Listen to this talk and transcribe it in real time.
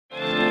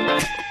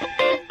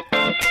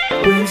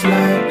When's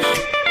lunch?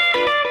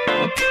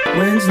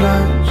 When's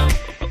lunch?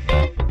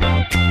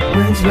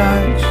 When's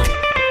lunch?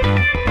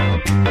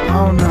 I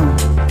don't know.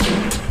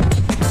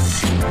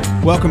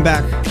 Welcome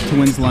back to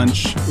When's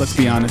Lunch. Let's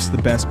be honest,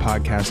 the best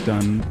podcast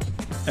done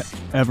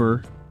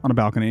ever on a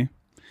balcony.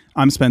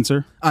 I'm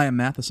Spencer. I am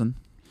Matheson.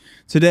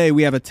 Today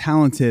we have a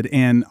talented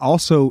and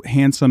also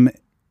handsome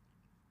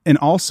and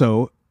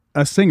also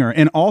a singer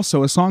and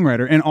also a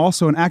songwriter and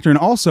also an actor and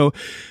also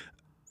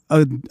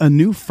a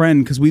new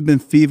friend because we've been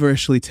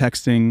feverishly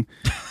texting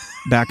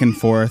back and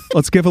forth.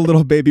 Let's give a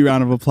little baby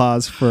round of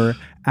applause for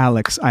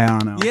Alex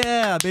Ayano.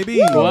 Yeah,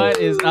 baby. What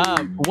is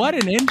up? What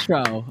an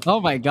intro.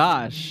 Oh my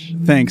gosh.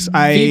 Thanks.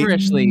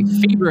 Feverishly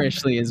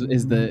is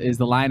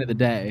the line of the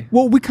day.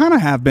 Well, we kind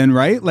of have been,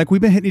 right? Like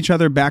we've been hitting each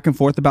other back and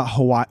forth about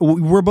Hawaii.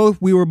 We were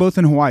both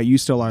in Hawaii. You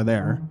still are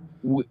there.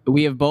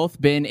 We have both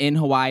been in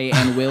Hawaii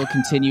and will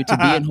continue to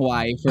be in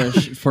Hawaii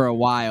for a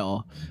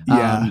while.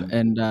 Yeah.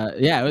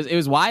 It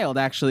was wild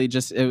actually.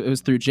 Just it was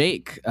through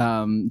Jake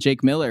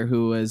Miller,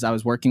 I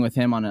was working with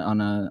him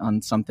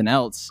on something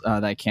else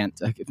that I can't.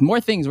 More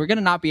things. We're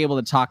gonna not be able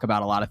to talk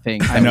about a lot of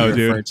things. I know,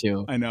 we refer dude.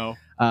 To. I know.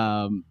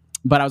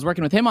 But I was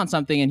working with him on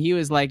something, and he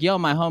was like, "Yo,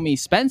 my homie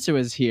Spencer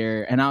was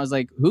here," and I was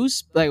like,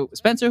 "Who's like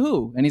Spencer?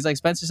 Who?" And he's like,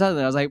 "Spencer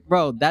Sutherland." I was like,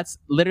 "Bro, that's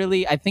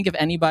literally. I think if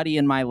anybody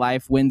in my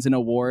life wins an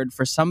award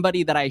for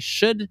somebody that I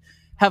should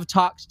have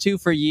talked to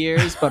for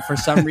years, but for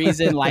some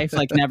reason life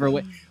like never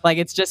like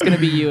it's just gonna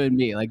be you and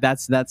me. Like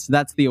that's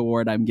the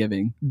award I'm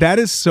giving." That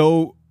is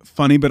so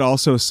funny, but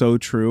also so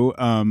true.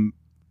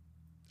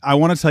 I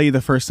want to tell you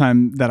the first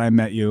time that I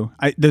met you.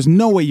 There's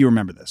no way you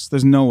remember this.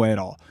 There's no way at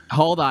all.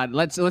 Hold on.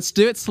 Let's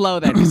do it slow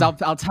then, because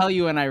I'll tell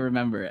you when I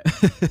remember it.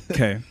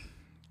 Okay.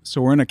 So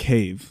we're in a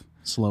cave.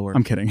 Slower.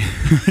 I'm kidding.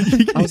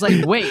 I was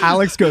like, wait.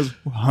 Alex goes,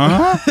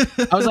 huh?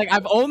 I was like,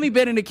 I've only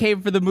been in a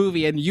cave for the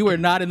movie, and you are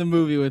not in the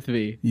movie with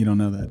me. You don't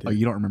know that, dude. Oh,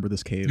 you don't remember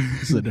this cave.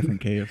 This is a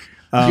different cave.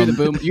 You're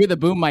the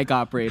boom mic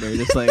operator.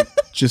 Just like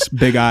just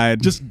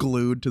big-eyed. Just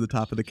glued to the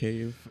top of the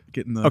cave,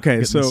 getting the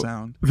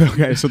sound.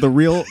 Okay, so the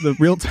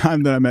real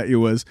time that I met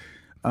you was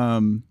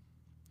I'm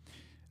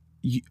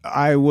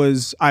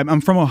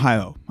from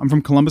Ohio. I'm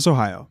from Columbus,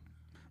 Ohio.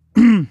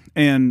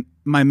 And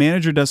my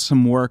manager does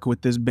some work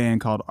with this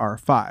band called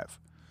R5.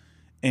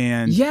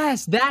 And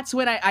yes, that's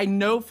what I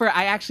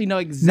actually know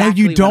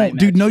exactly. No, you don't,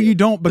 dude. No, you. you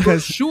don't,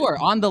 because sure,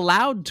 on the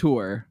Loud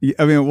tour.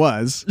 I mean, it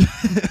was.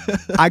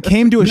 I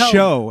came to a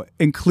show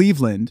in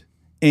Cleveland,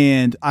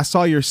 and I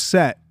saw your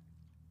set,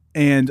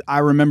 and I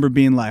remember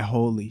being like,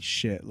 "Holy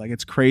shit!" Like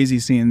it's crazy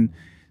seeing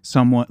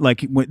someone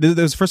like this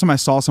was the first time I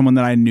saw someone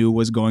that I knew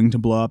was going to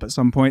blow up at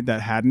some point that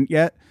hadn't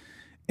yet,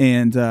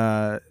 and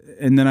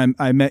then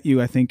I met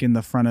you, I think, in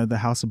the front of the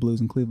House of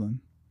Blues in Cleveland.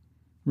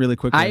 Really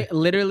quickly.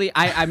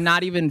 I'm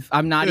not even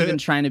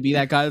trying to be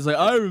that guy. It's like,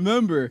 I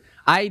remember.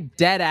 I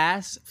dead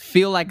ass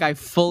feel like I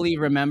fully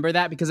remember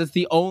that because it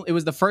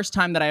was the first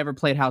time that I ever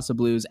played House of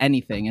Blues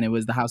anything, and it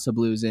was the House of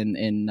Blues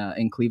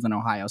in Cleveland,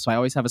 Ohio. So I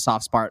always have a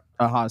soft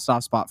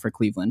spot for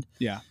Cleveland.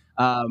 Yeah.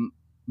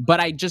 But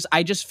I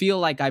just feel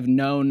like I've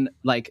known,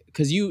 like,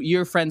 because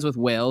you're friends with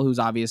Will, who's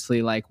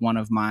obviously like one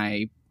of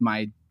my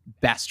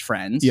best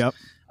friends. Yep.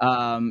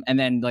 And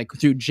then like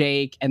through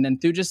Jake, and then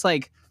through just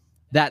like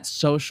that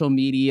social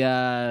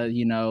media,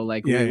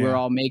 like we're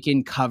all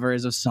making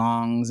covers of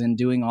songs and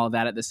doing all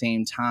that at the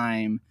same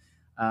time,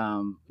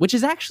 which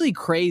is actually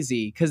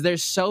crazy because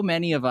there's so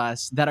many of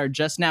us that are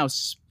just now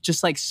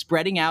just like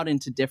spreading out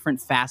into different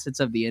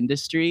facets of the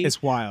industry.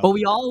 It's wild. But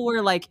we all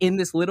were like in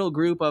this little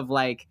group of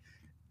like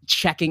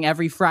checking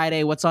every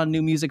Friday what's on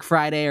New Music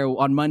Friday,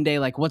 or on Monday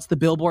like what's the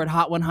Billboard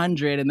Hot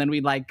 100, and then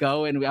we'd like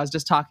go, and I was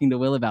just talking to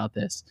Will about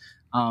this.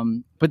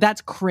 But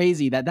that's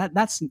crazy.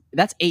 That's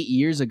 8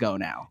 years ago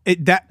now.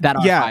 That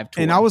R5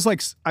 tour. And I was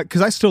like,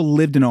 because I still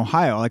lived in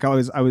Ohio. Like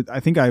I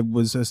think I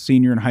was a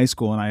senior in high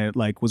school, and I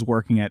like was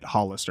working at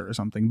Hollister or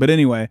something. But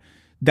anyway,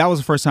 that was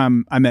the first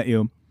time I met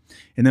you.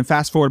 And then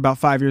fast forward about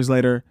 5 years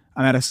later,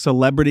 I'm at a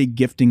celebrity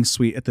gifting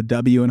suite at the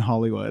W in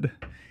Hollywood,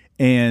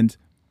 and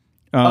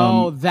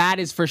that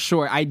is for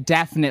sure. I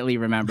definitely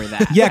remember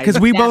that. Yeah, because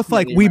we both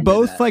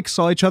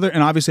saw each other,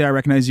 and obviously I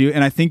recognize you,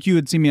 and I think you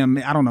had seen me on,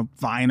 I don't know,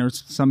 Vine or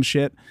some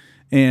shit,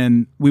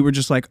 and we were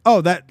just like, oh,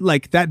 that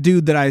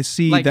dude that I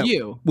see, like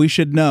that we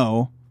should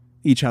know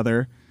each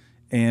other,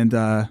 and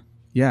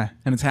yeah,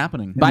 and it's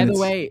happening. By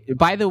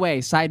the way,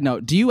 side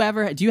note, do you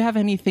have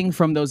anything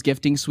from those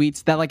gifting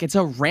suites that like it's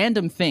a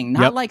random thing,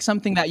 not like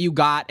something that you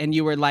got and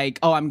you were like,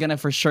 oh, I'm gonna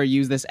for sure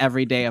use this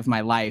every day of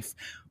my life?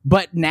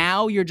 But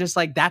now you're just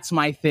like, that's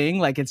my thing.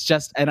 Like it's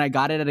just, and I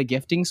got it at a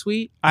gifting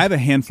suite. I have a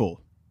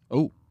handful.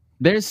 Oh,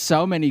 there's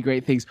so many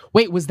great things.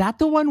 Wait, was that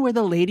the one where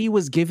the lady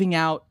was giving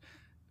out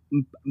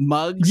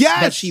mugs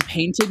that she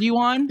painted you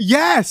on?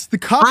 Yes, the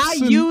cups. I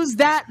use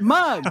that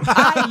mug.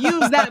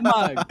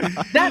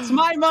 That's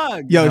my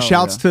mug. Yo,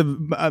 shouts to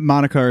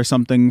Monica or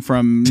something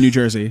from New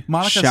Jersey.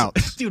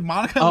 Shouts. Dude,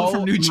 Monica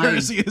from New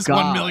Jersey is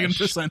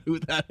 1,000,000% who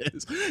that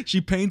is.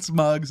 She paints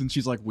mugs and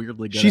she's like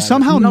weirdly good. She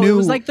somehow knew. It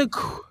was like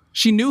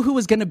She knew who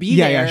was going to be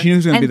there. Yeah, she knew who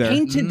was going to be there.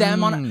 Painted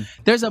them on.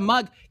 There's a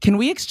mug. Can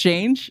we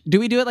exchange? Do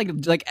we do it like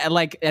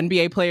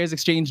NBA players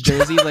exchange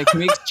jerseys? Like, can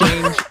we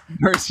exchange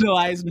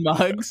personalized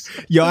mugs?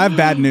 Yo, I have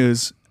bad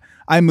news.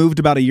 I moved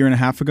about a year and a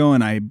half ago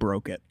and I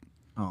broke it.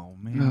 Oh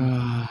man,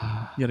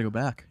 you got to go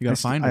back. You got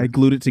to find it. I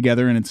glued it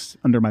together and it's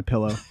under my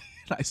pillow.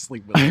 I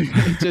sleep with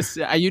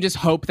it. You just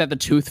hope that the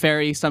tooth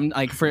fairy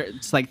thinks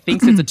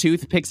it's a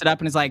tooth, picks it up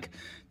and is like,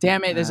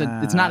 damn it,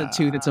 it's not a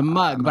tooth, it's a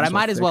mug, but I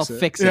might as well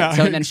fix it. Yeah,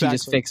 so then she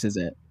just fixes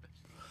it.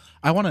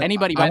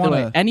 Anybody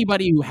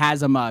who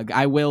has a mug,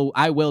 I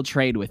will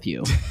trade with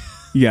you.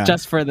 Yeah,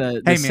 just for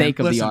the sake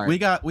of the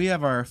art. We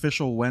have our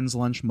official When's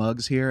Lunch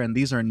mugs here, and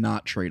these are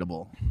not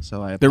tradable.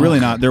 So they're really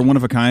not. They're one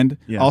of a kind.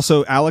 Yeah.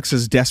 Also, Alex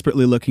is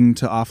desperately looking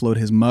to offload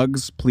his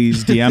mugs.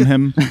 Please DM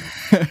him.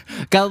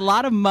 Got a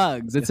lot of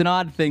mugs. It's an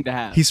odd thing to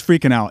have. He's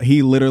freaking out.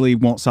 He literally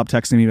won't stop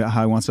texting me about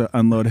how he wants to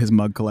unload his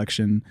mug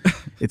collection.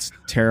 It's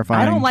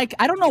terrifying.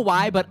 I don't know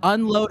why, but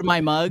unload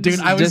my mugs. Dude,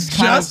 I was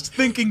just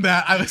thinking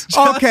that.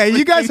 Okay,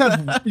 you guys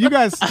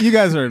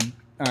are.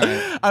 All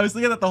right. I was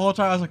thinking that the whole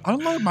time. I was like,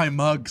 unload my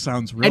mug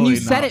sounds really. And you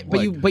said it,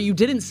 but you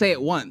didn't say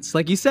it once.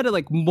 Like, you said it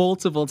like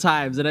multiple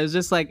times, and I was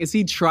just like, is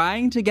he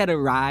trying to get a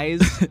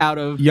rise out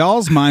of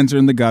y'all's minds are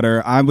in the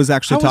gutter? I was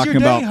actually talking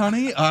about,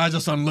 honey. I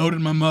just unloaded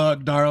my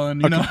mug,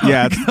 darling. You know.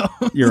 Yeah,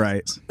 you're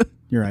right.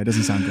 You're right. It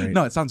doesn't sound great.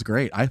 No, it sounds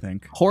great. I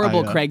think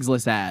horrible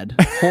Craigslist ad.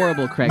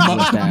 Horrible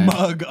Craigslist ad.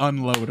 Mug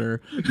unloader.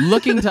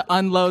 Looking to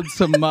unload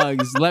some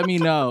mugs? Let me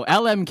know.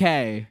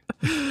 LMK.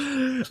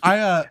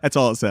 That's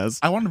all it says.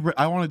 I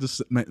wanted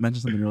to mention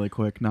something really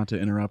quick, not to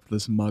interrupt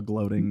this mug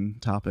loading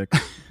topic,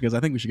 because I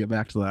think we should get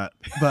back to that.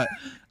 But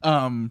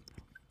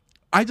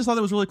I just thought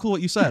it was really cool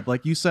what you said.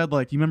 Like, you said,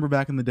 like, you remember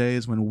back in the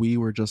days when we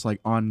were just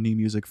like on New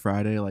Music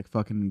Friday, like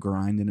fucking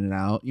grinding it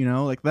out, you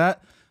know, like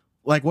that.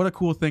 Like, what a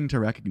cool thing to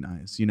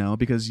recognize, you know,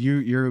 because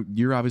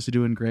you're obviously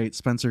doing great.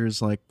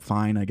 Spencer's like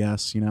fine, I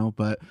guess, you know,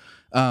 but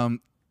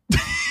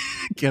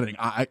kidding.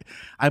 I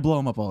blow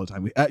him up all the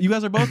time. You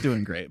guys are both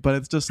doing great, but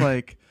it's just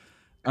like,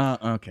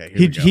 okay.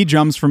 He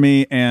drums for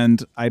me,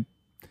 and I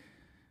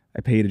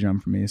pay you to drum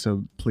for me.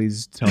 So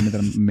please tell me that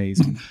I'm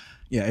amazing.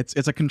 Yeah,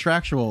 it's a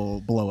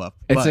contractual blow up.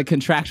 It's a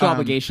contractual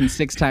obligation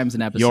 6 times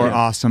an episode. You're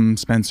awesome,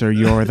 Spencer.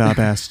 You're the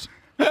best.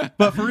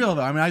 But for real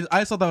though, I mean,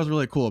 I thought that was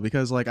really cool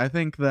because, like, I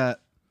think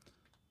that,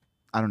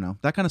 I don't know,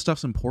 that kind of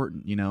stuff's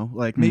important, you know?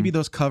 Like, maybe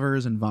those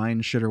covers and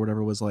Vine shit or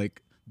whatever was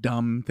like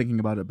dumb thinking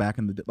about it back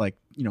in the, like,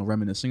 you know,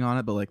 reminiscing on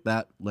it, but like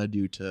that led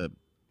you to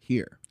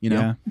here, you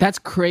know? Yeah. That's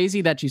crazy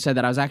that you said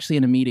that. I was actually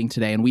in a meeting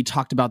today and we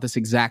talked about this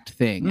exact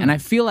thing. And I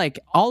feel like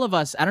all of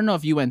us, I don't know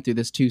if you went through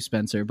this too,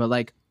 Spencer, but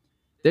like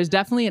there's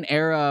definitely an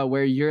era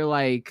where you're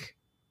like,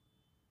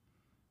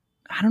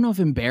 I don't know if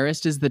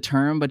embarrassed is the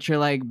term, but you're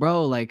like,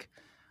 bro, like,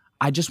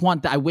 I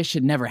wish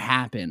it never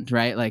happened,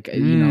 right? Like,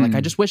 you know, like,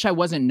 I just wish I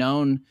wasn't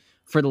known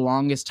for the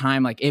longest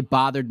time. Like, it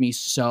bothered me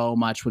so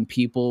much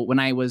when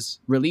I was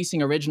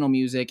releasing original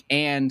music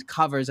and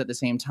covers at the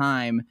same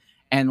time.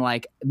 And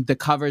like the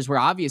covers were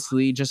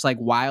obviously just like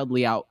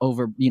wildly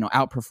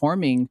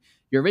outperforming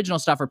your original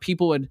stuff, or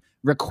people would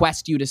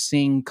request you to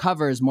sing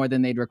covers more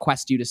than they'd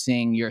request you to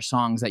sing your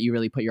songs that you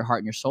really put your heart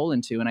and your soul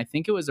into. And I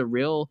think it was a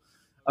real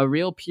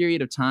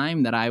period of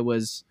time that I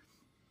was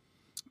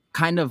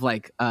kind of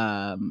like,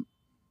 I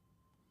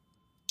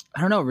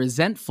don't know,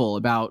 resentful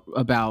about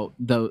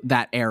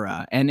that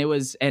era. And it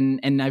was, and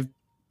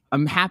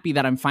I'm happy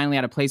that I'm finally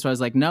at a place where I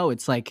was like, no,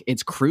 it's like,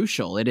 it's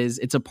crucial.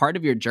 It's a part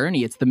of your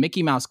journey. It's the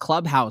Mickey Mouse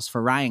Clubhouse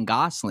for Ryan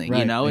Gosling, right,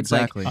 you know?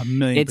 exactly. It's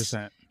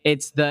like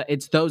 1,000,000%.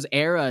 It's those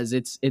eras.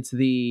 It's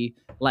the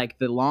like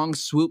the long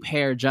swoop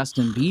hair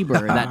Justin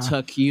Bieber that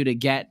took you to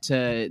get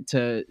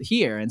to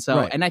here. And so,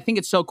 and I think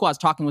it's so cool. I was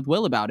talking with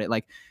Will about it.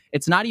 Like,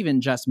 it's not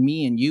even just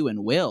me and you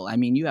and Will. I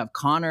mean, you have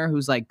Connor,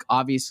 who's like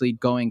obviously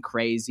going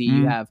crazy.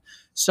 You have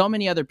so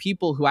many other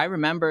people who I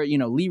remember, you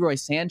know, Leroy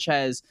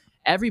Sanchez,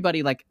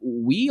 everybody, like,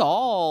 we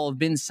all have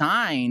been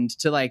signed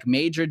to like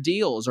major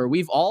deals, or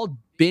we've all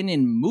been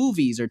in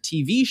movies or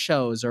TV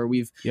shows, or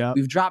we've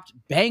dropped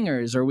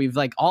bangers, or we've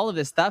like all of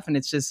this stuff. And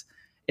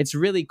it's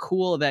really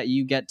cool that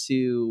you get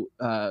to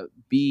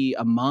be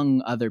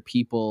among other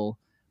people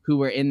who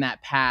were in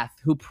that path,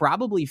 who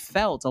probably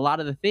felt a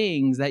lot of the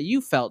things that you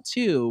felt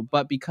too,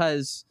 but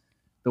because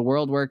the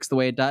world works the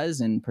way it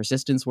does and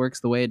persistence works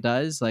the way it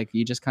does, like,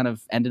 you just kind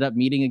of ended up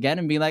meeting again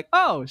and be like,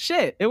 oh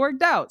shit, it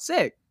worked out,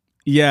 sick.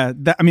 Yeah,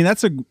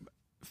 that's a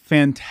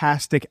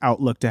fantastic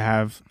outlook to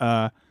have.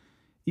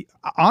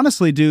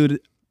 Honestly, dude,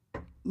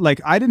 like,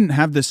 I didn't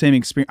have the same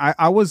experience.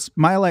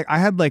 I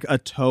had like a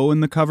toe in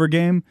the cover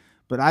game,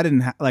 but I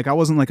didn't I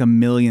wasn't like a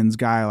millions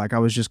guy. Like, I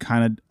was just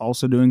kind of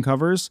also doing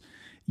covers.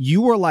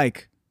 You were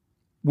like,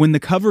 when the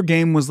cover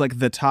game was like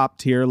the top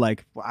tier,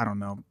 like, I don't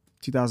know,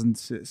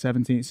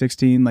 2017,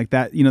 16, like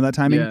that, you know, that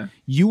timing,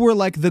 you were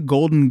like the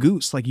golden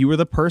goose. Like, you were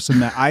the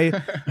person that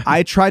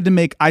I tried to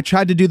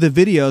do the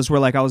videos where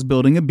like I was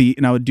building a beat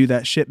and I would do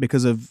that shit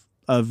because of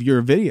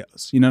your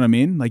videos. You know what I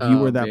mean? Like, you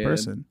were that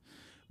person.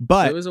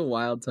 But it was a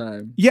wild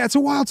time. Yeah, it's a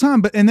wild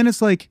time. And then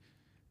it's like,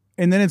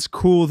 and then it's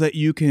cool that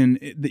you can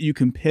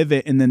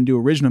pivot and then do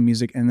original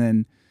music and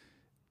then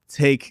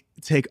take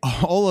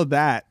all of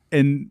that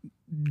and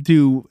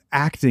do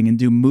acting and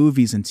do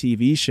movies and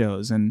TV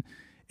shows, and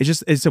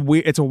it's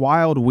a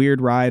wild, weird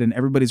ride, and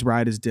everybody's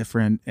ride is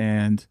different,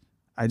 and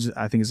I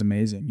think it's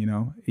amazing. You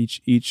know,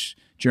 each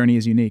journey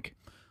is unique.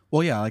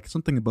 Well, yeah, like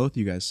something that both of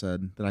you guys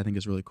said that I think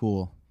is really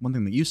cool. One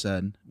thing that you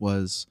said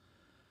was,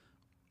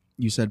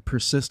 you said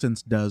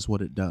persistence does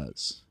what it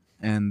does.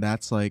 And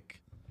that's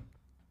like,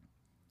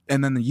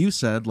 and then you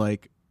said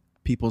like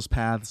people's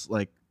paths,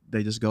 like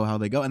they just go how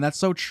they go. And that's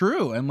so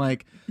true. And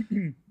like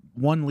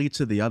one leads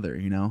to the other,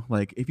 you know,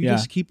 like if you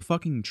just keep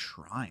fucking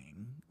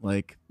trying,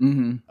 like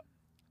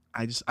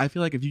I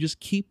feel like if you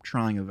just keep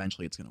trying,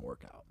 eventually it's going to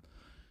work out.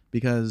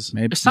 Because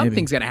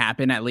something's gonna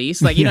happen at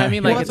least, like you know what I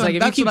mean. Like well, it's like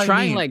if you keep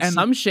trying, like and,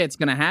 some shit's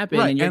gonna happen,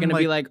 and you're gonna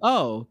be like,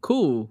 oh,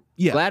 cool,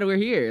 glad we're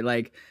here.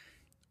 Like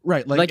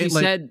you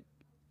said.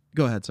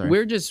 Go ahead. Sorry.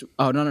 We're just.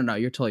 Oh no,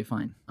 you're totally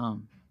fine.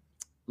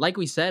 Like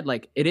we said,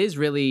 like it is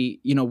really,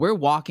 you know,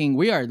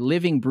 we are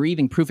living,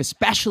 breathing proof,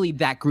 especially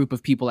that group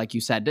of people, like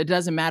you said. It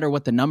doesn't matter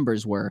what the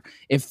numbers were.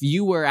 If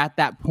you were at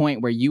that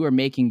point where you were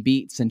making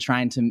beats and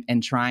trying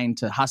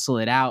to hustle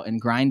it out and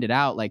grind it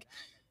out, like.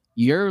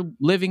 You're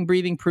living,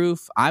 breathing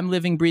proof. I'm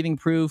living, breathing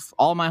proof.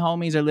 All my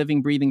homies are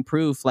living, breathing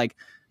proof. Like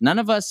none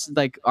of us,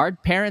 like our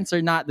parents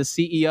are not the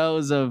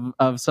CEOs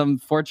of some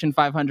Fortune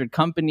 500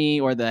 company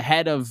or the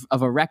head of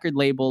a record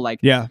label.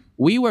 Like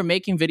we were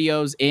making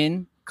videos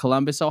in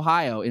Columbus,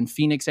 Ohio, in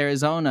Phoenix,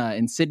 Arizona,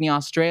 in Sydney,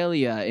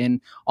 Australia, in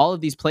all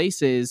of these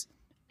places.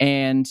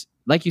 And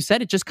like you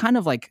said, it just kind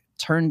of like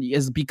turned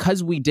is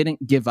because we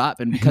didn't give up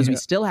and because we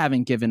still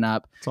haven't given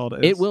up.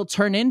 It will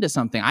turn into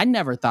something. I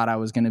never thought I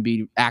was going to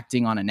be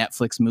acting on a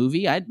Netflix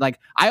movie. I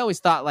always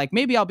thought like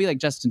maybe I'll be like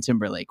Justin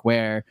Timberlake,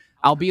 where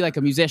I'll be like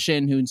a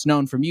musician who's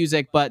known for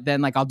music, but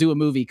then like I'll do a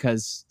movie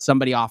because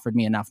somebody offered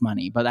me enough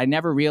money. But I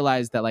never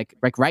realized that like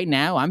right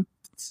now I'm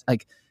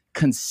like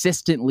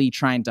consistently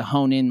trying to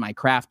hone in my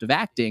craft of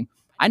acting.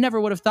 I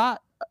never would have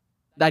thought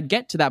I'd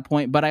get to that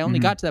point, but I only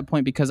got to that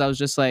point because I was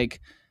just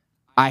like,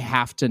 I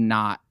have to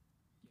not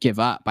give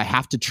up. I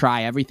have to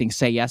try everything,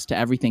 say yes to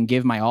everything,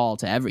 give my all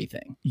to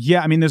everything.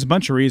 Yeah, I mean, there's a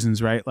bunch of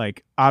reasons, right?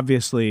 Like,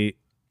 obviously,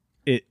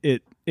 it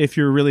if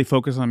you're really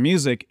focused on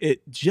music,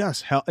 it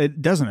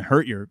doesn't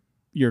hurt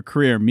your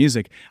career in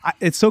music.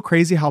 It's so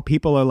crazy how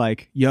people are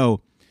like,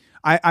 "Yo,"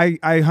 I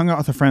hung out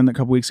with a friend a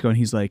couple weeks ago, and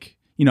he's like,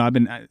 "You know,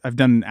 I've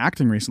done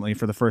acting recently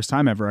for the first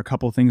time ever, a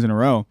couple things in a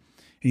row,"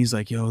 and he's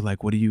like, "Yo,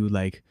 like, what are you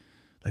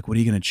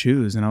gonna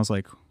choose?" And I was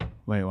like,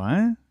 "Wait, what?"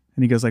 And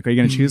he goes like, "Are you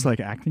gonna choose like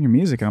acting or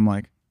music?" And I'm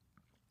like,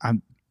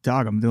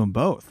 I'm doing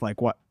both. Like,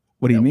 what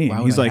do you mean?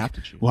 He's like,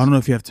 well, I don't know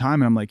if you have time.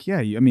 And I'm like,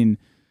 yeah,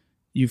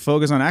 you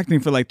focus on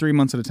acting for like 3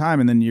 months at a time,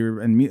 and then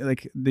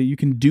you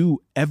can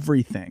do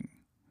everything,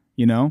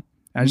 you know?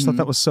 And I just thought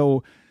that was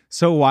so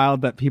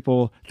wild that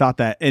people thought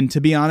that. And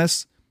to be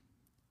honest,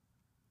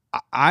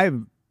 I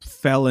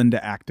fell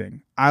into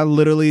acting. I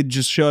literally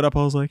just showed up.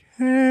 I was like,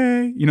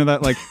 hey, you know,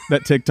 that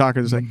TikToker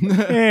is like,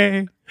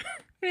 hey.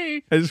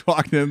 I just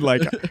walked in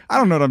like, I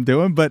don't know what I'm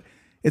doing, but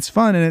it's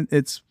fun, and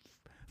it's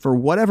for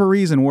whatever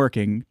reason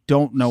working.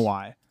 Don't know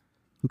why.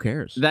 Who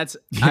cares?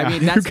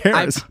 Who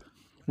cares?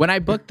 When I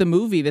booked the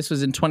movie, this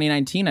was in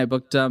 2019. I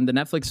booked the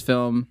Netflix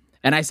film,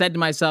 and I said to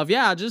myself,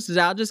 "Yeah,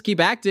 I'll just keep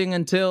acting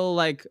until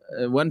like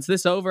once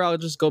this over, I'll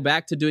just go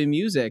back to doing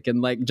music."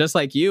 And like just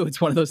like you, it's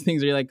one of those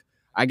things where you're like,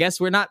 I guess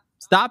we're not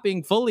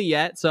stopping fully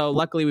yet. So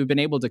luckily, we've been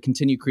able to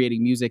continue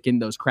creating music in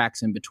those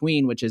cracks in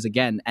between, which is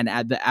again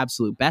the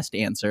absolute best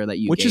answer that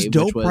you which gave, is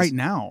dope right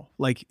now.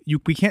 Like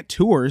we can't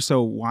tour,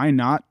 so why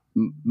not?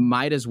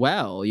 Might as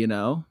well, you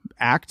know,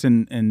 act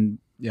and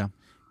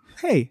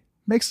hey,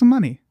 make some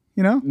money,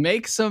 you know,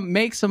 make some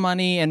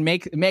money and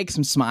make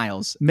some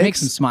smiles, make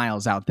some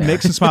smiles out there,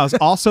 make some smiles.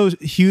 Also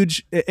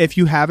huge, if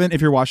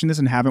you're watching this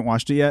and haven't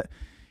watched it yet,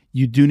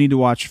 you do need to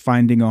watch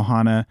Finding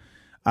Ohana.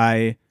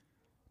 I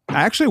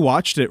actually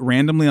watched it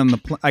randomly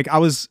on like I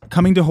was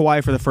coming to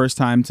Hawaii for the first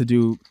time to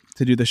do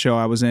the show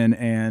I was in,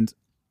 and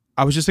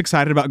I was just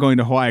excited about going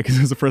to Hawaii because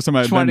it was the first time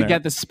I'd been there. Wanted to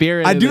get the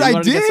spirit. I did.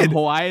 Get some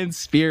Hawaiian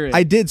spirit.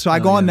 I did. So I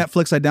go on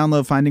Netflix, I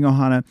download Finding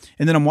Ohana,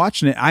 and then I'm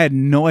watching it. I had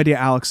no idea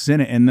Alex is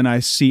in it, and then I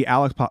see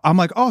Alex pop. I'm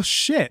like, oh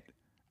shit,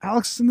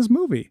 Alex is in this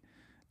movie,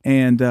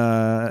 and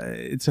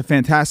it's a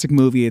fantastic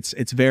movie.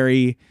 It's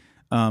very,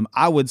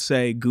 I would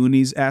say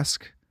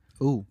Goonies-esque.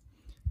 Ooh,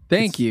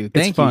 thank you.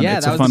 Fun. Yeah,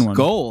 it's that a was fun one.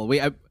 Goal.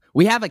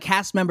 We have a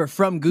cast member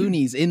from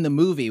Goonies in the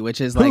movie, which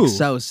is like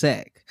so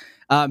sick.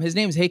 His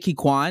name is Heikki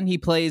Kwan. He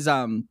plays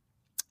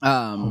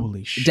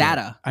holy shit,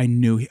 Data. I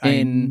knew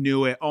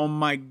it. Oh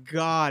my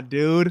god,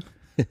 dude.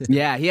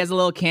 Yeah, he has a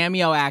little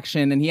cameo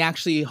action, and he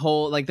actually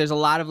there's a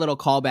lot of little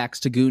callbacks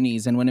to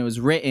Goonies. And when it was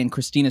written,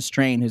 Christina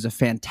Strain, who's a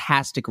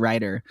fantastic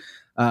writer,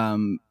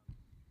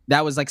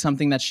 that was like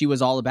something that she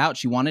was all about.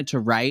 She wanted to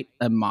write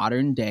a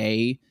modern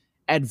day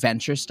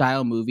adventure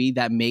style movie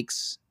that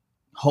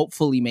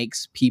hopefully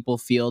makes people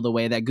feel the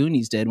way that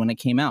Goonies did when it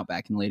came out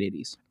back in the late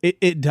 80s.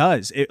 It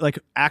does. It like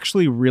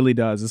actually really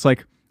does. It's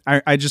like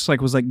I just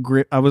like was like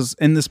I was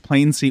in this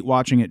plane seat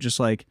watching it, just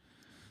like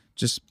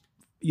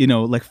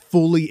like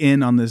fully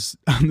in on this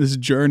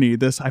journey.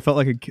 I felt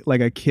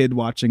like a kid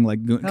watching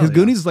because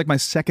Goonies is like my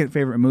second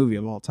favorite movie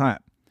of all time,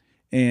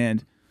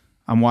 and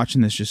I'm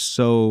watching this just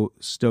so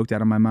stoked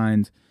out of my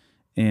mind.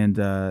 And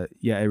it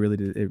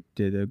really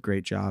did a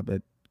great job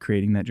at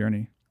creating that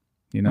journey.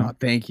 You know,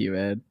 thank you,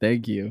 Ed.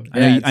 Thank you.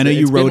 I know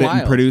you wrote it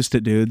and produced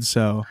it, dude.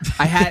 So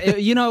I had,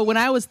 when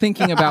I was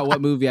thinking about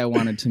what movie I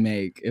wanted to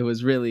make, it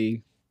was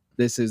really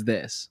this is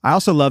this. I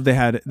also love they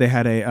had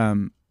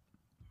a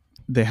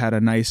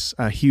nice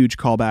huge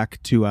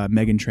callback to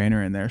Meghan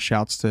Trainor in there.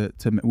 Shouts to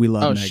we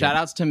love. Meg. Shout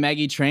outs to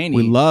Maggie Trainee.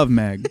 We love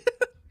Meg.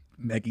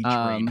 Maggie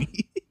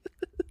Trainee.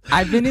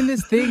 I've been in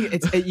this thing.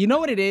 It's you know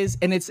what it is,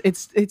 and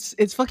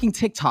it's fucking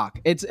TikTok.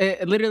 It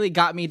literally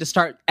got me to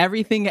start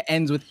everything that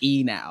ends with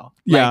E now.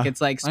 Yeah, like it's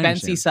like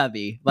Spency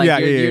Southey. Like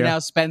you're now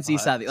Spency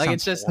Southey. Like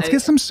it's just let's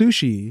get some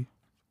sushi.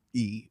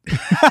 E.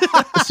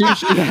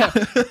 Sushi.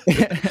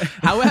 Yeah.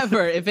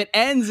 However, if it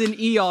ends in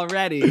E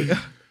already,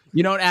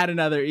 you don't add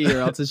another E,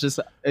 or else it's just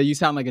you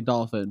sound like a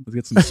dolphin. Let's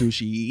get some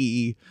sushi.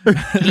 E.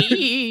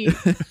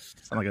 Sound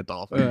like a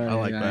dolphin. I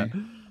like that.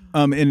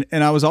 And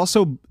I was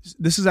also,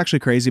 this is actually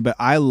crazy, but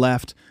I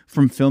left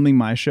from filming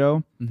my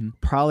show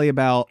probably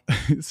about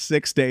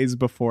 6 days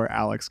before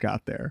Alex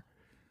got there.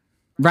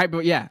 Right,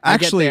 but yeah,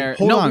 actually, I get there.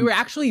 hold on. We were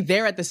actually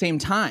there at the same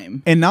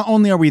time. And not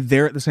only are we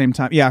there at the same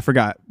time, I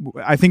forgot.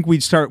 I think we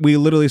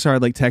literally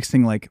started like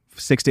texting like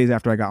 6 days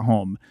after I got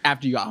home.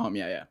 After you got home,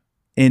 yeah.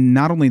 And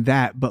not only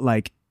that, but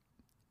like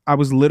I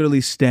was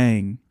literally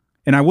staying,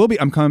 and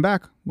I'm coming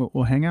back.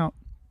 We'll hang out.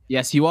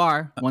 Yes, you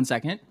are. 1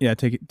 second. Yeah,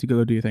 take it to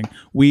go do your thing.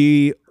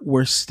 We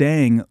were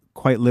staying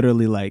quite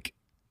literally like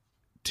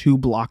 2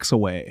 blocks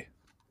away.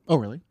 Oh,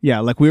 really?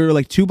 Yeah, like we were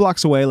like 2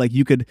 blocks away. Like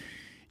you could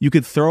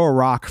throw a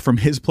rock from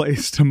his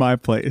place to my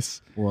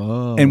place.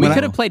 Whoa! And we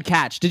could have played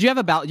catch. Did you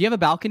have do you have a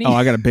balcony? Oh,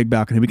 I got a big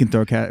balcony. We can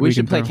throw catch. We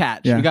should play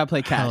catch. Yeah. We gotta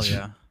play catch. Hell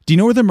yeah! Do you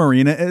know where the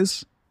marina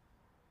is?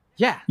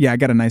 Yeah. Yeah, I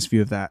got a nice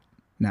view of that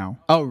now.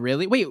 Oh,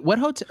 really? Wait, what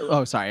hotel?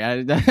 Oh, sorry. I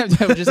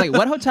was just like,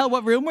 what hotel?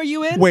 What room were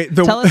you in? Wait,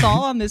 tell us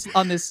all on this.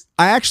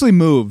 I actually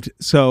moved,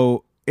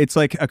 so it's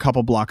like a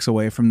couple blocks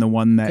away from the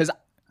one that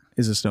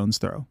is a stone's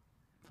throw.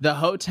 The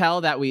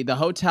hotel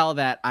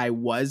that I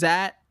was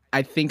at,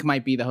 I think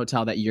might be the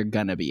hotel that you're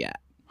gonna be at.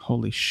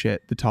 Holy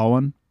shit, the tall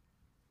one.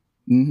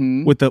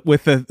 Mm-hmm. With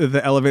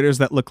the elevators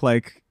that look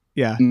like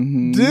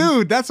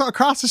dude, that's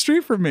across the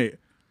street from me,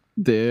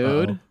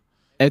 dude. Uh-oh.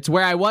 It's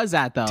where I was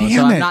at though, so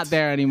I'm not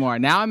there anymore.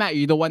 Now I'm at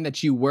the one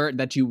that you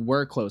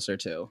were closer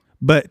to.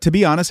 But to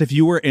be honest, if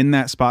you were in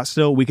that spot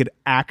still, we could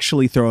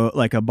actually throw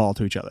like a ball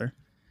to each other.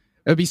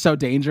 It would be so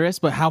dangerous,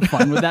 but how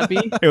fun would that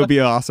be? It would be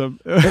awesome.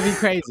 It'd be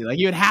crazy. Like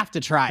you would have to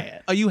try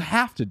it. Oh, you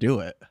have to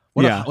do it.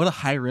 What a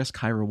high risk,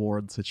 high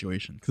reward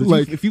situation. Because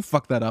like, if you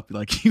fuck that up,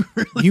 like you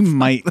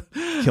might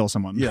kill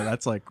someone. Yeah,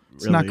 that's like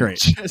it's not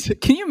great.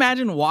 Can you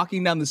imagine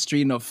walking down the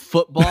street and a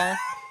football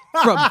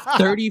from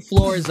 30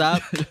 floors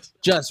up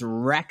just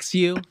wrecks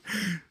you?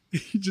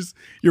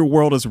 Your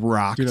world is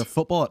rocked. Dude, a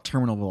football at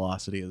terminal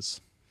velocity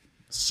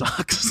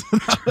sucks.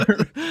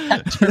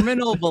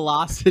 Terminal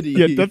velocity.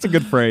 Yeah, that's a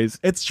good phrase.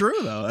 It's true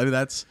though. I mean,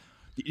 that's.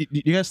 Do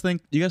you guys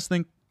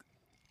think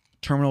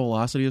terminal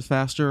velocity is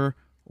faster,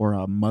 or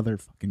a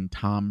motherfucking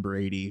Tom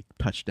Brady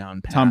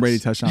touchdown pass? Tom Brady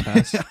touchdown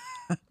pass.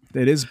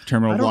 It is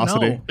terminal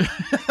velocity.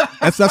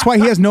 That's why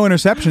he has no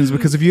interceptions,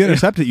 because if you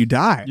intercept it, you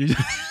die.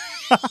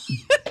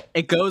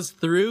 It goes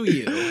through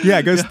you. Yeah,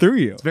 it goes through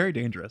you. It's very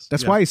dangerous.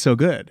 That's why he's so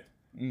good.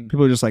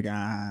 People are just like,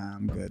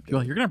 I'm good.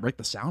 You're gonna break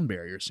the sound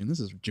barrier soon. This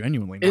is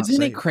genuinely not Isn't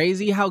safe. it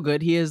crazy how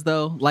good he is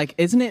though? Like,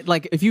 isn't it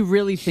like, if you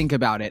really think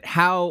about it,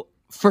 how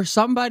for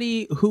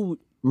somebody who,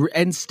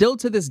 and still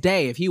to this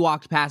day, if he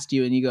walked past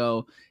you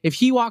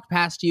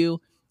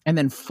and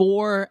then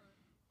 4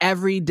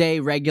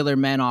 everyday regular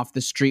men off the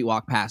street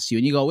walk past you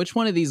and you go, which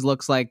one of these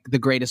looks like the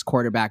greatest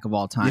quarterback of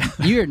all time?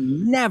 Yeah.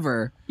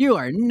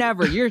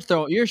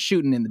 You're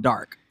shooting in the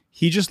dark.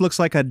 He just looks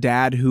like a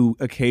dad who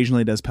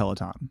occasionally does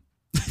Peloton.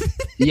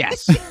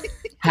 Yes.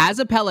 Has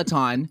a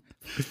Peloton.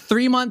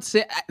 3 months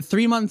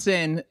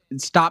in,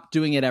 stopped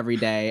doing it every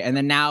day, and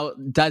then now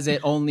does it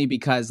only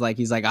because like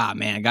he's like,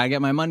 man, I gotta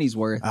get my money's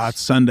worth. It's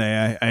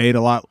Sunday. I ate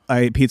a lot. I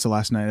ate pizza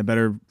last night. I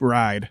better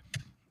ride.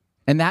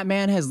 And that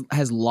man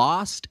has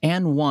lost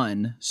and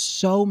won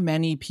so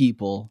many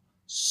people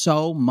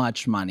so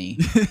much money.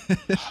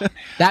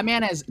 That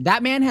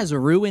man has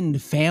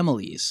ruined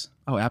families.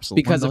 Oh,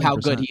 absolutely. Because of how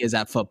good he is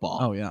at football.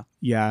 Oh yeah.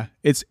 Yeah.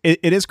 It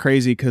is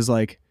crazy because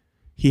like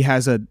he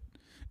has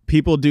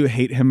people do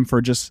hate him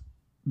for just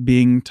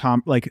being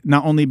like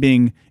not only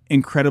being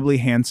incredibly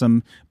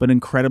handsome, but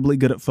incredibly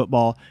good at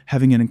football,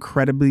 having an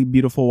incredibly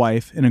beautiful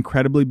wife, an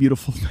incredibly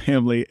beautiful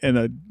family, and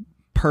a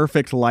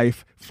perfect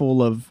life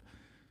full of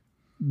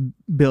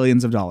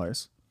billions of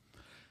dollars.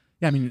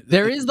 Yeah, I mean,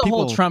 there is the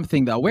whole Trump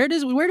thing though. Where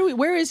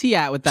is he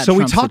at with that? So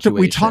Trump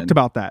we talked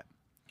about that.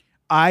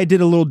 I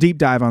did a little deep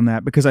dive on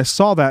that because I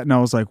saw that and I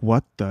was like,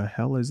 what the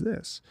hell is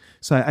this?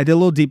 So I did a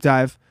little deep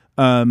dive.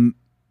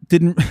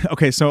 didn't.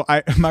 Okay, so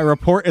my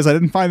report is I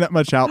didn't find that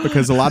much out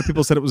because a lot of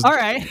people said it was. All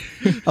right.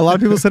 A lot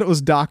of people said it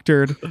was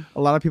doctored.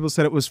 A lot of people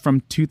said it was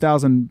from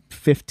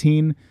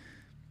 2015.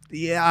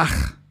 Yeah,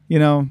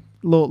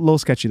 little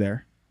sketchy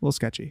there. A little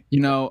sketchy.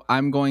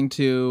 I'm going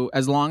to,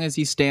 as long as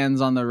he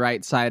stands on the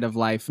right side of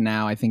life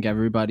now, I think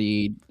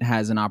everybody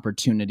has an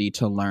opportunity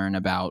to learn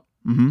about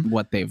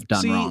what they've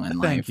done wrong in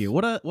life. Thank you.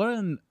 What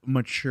a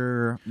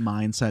mature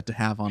mindset to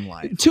have on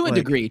life. To a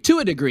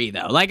degree,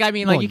 though. Like, I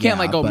mean, like, you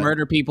can't go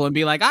murder people and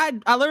be like,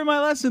 I learned my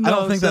lesson, though. I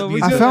don't think that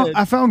means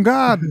I found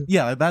God.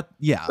 Yeah,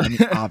 I mean,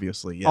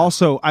 obviously, yeah.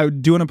 Also, I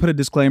do want to put a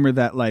disclaimer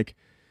that, like,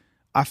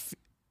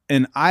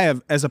 I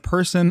have, as a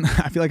person,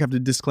 I feel like I have to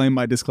disclaim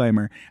my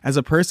disclaimer. As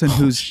a person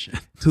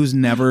who's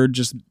never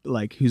just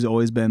like, who's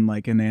always been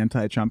like an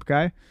anti-Trump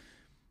guy,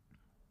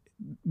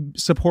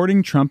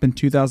 supporting Trump in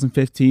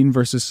 2015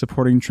 versus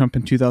supporting Trump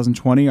in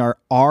 2020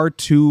 are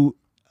two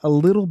a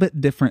little bit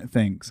different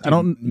things.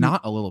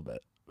 Not a little bit,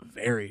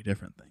 very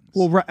different things.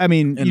 Well, I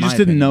mean, you just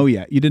didn't know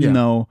yet. You didn't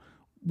know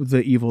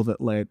the evil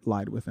that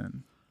lied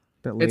within.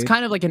 It's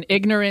kind of like an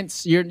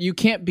ignorance. You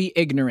can't be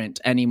ignorant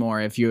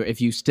anymore if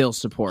you still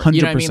support. 100%.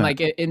 You know what I mean?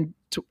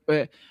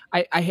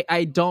 Like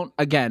I don't.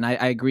 Again,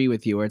 I agree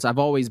with you. Where I've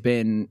always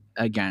been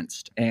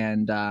against,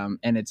 and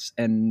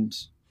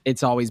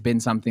it's always been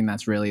something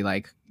that's really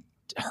like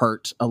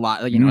hurt a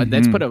lot.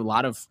 That's put a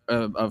lot of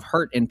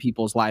hurt in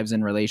people's lives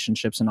and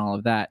relationships and all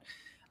of that.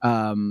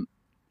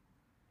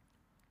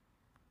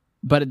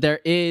 But there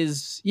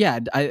is,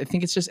 I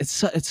think it's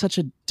such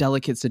a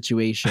delicate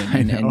situation,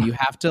 and you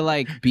have to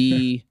like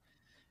be,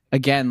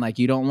 again, like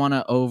you don't want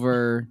to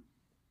over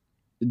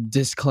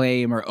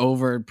disclaim or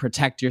over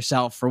protect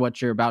yourself for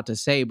what you're about to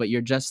say, but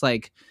you're just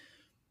like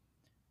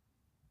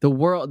the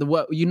world.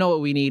 What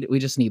we need? We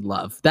just need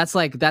love. That's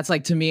like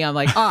to me. I'm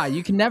like,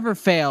 you can never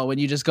fail when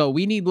you just go,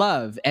 we need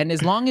love, and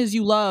as long as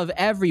you love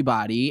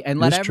everybody and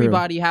let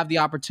everybody have the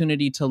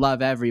opportunity to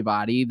love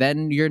everybody,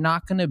 then you're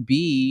not going to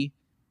be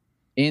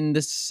in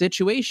the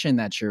situation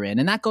that you're in.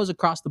 And that goes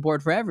across the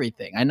board for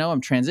everything. I know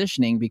I'm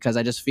transitioning because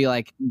I just feel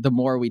like the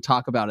more we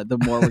talk about it, the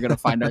more we're going to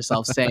find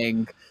ourselves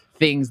saying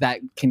things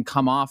that can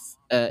come off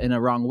in a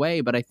wrong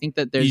way. But I think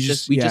that we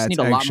just need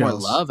a lot more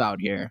love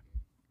out here.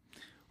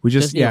 We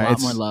just need a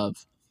lot more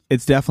love.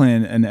 It's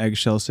definitely an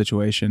eggshell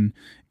situation.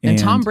 And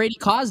Tom Brady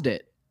caused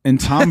it. And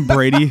Tom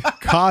Brady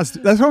caused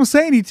it. That's what I'm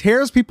saying. He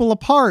tears people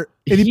apart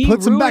and he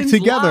puts them back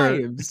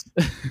together.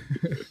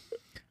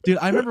 Dude,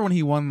 I remember when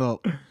he won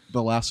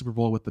the last Super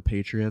Bowl with the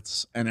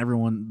Patriots, and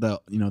everyone, the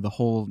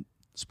whole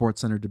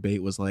SportsCenter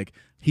debate was like,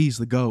 he's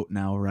the GOAT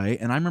now, right?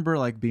 And I remember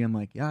like being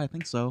like, yeah, I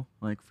think so,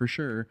 like for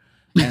sure.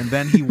 And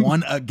then he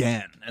won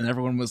again, and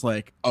everyone was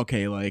like,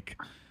 okay, like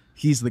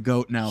he's the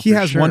GOAT now. He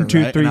has sure, 1,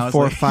 2, right? 3,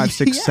 4, 5,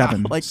 6,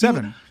 7. Like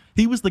 7.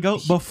 He was the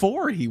GOAT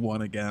before he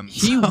won again.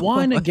 He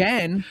won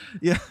again.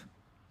 Yeah.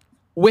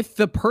 With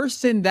the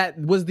person that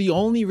was the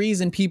only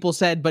reason people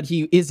said, but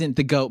he isn't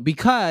the GOAT,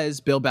 because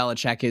Bill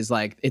Belichick is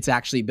like, it's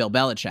actually Bill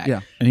Belichick.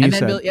 Yeah. And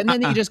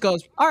then he just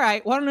goes, all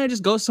right, why don't I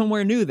just go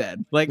somewhere new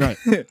then? Like, right.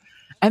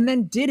 And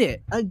then did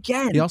it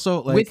again. He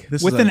also like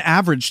with an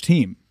average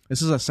team.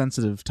 This is a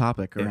sensitive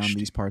topic around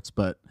these parts,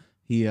 but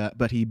he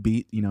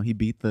beat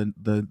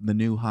the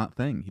new hot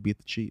thing. He beat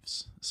the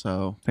Chiefs.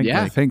 So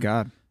thank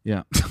God.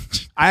 Yeah.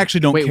 I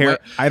actually don't care.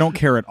 What? I don't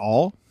care at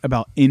all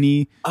about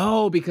any.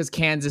 Oh, because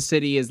Kansas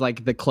City is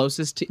like the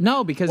closest.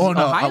 No, because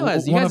Ohio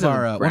has one of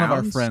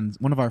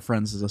our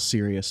friends is a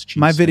serious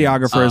Chiefs My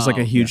videographer fan. is like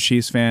a huge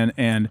Chiefs fan,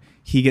 and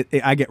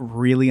I get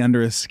really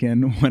under his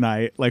skin when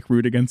I like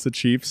root against the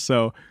Chiefs.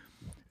 So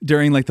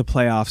during like the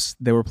playoffs,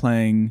 they were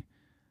playing,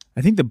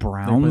 I think the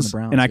Browns,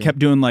 and I kept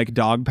doing like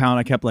dog pound.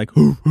 I kept like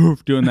hoof,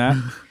 hoof, doing that.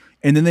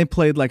 And then they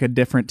played like a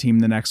different team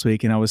the next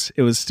week, and it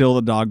was still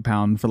the dog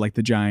pound for like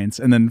the Giants,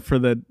 and then for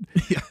the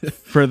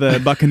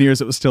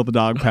Buccaneers it was still the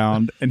dog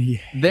pound. And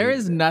there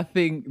is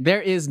nothing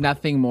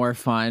more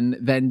fun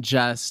than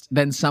just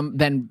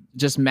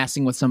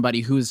messing with somebody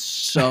who's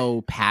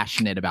so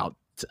passionate about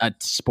a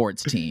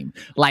sports team.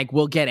 Like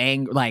we'll get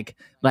angry, like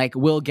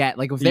we'll get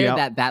like if they're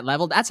that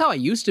level. That's how I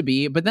used to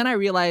be, but then I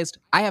realized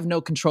I have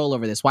no control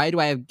over this. Why do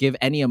I give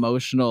any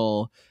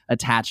emotional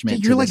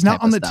attachment? You're like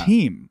not on the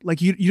team.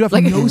 Like you have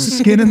like no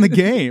skin in the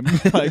game.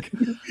 Like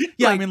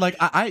I mean, like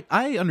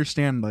I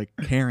understand like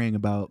caring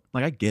about,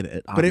 like I get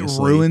it, obviously. But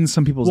it ruins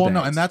some people's days.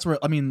 No, and that's where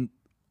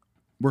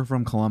we're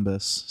from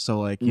Columbus, so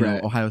like you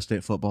know, Ohio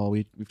State football.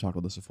 We've talked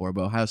about this before,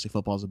 but Ohio State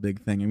football is a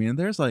big thing. I mean,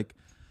 there's like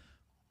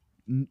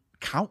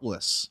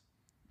countless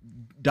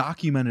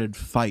documented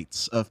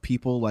fights of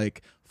people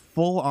like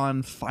full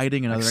on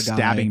fighting another guy,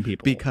 stabbing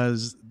people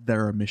because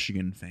they're a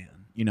Michigan fan.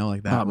 You know,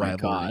 like that rivalry.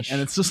 Gosh.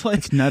 And it's just like,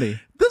 it's nutty.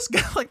 This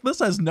guy, like, this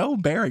has no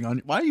bearing on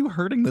you. Why are you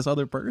hurting this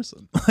other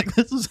person? Like,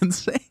 this is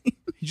insane.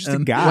 He's just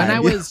a guy.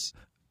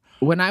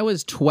 When I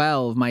was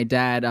 12, my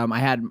dad, I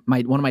had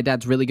one of my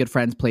dad's really good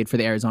friends played for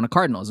the Arizona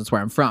Cardinals. That's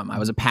where I'm from. I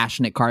was a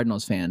passionate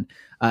Cardinals fan.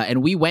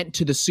 And we went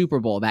to the Super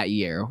Bowl that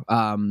year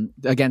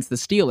against the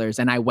Steelers.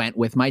 And I went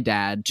with my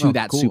dad to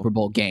that cool. Super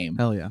Bowl game.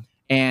 Hell yeah.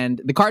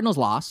 And the Cardinals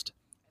lost.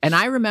 And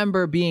I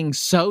remember being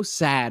so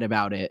sad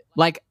about it,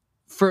 like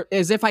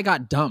as if I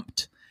got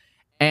dumped.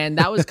 And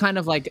that was kind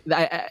of like,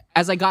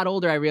 as I got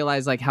older, I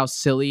realized like how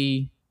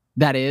silly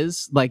that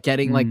is, like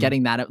getting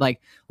that,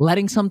 like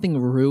letting something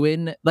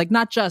ruin, like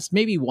not just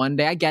maybe one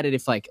day. I get it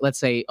if like, let's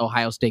say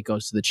Ohio State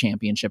goes to the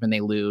championship and they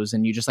lose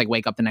and you just like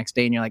wake up the next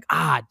day and you're like,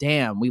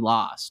 damn, we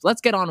lost.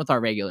 Let's get on with our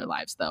regular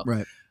lives though.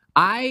 Right.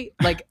 I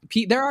like,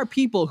 there are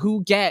people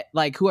who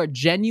who are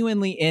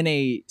genuinely in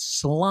a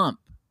slump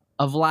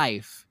of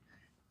life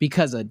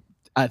because a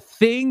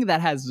thing that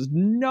has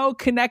no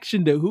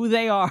connection to who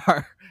they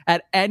are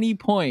at any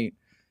point.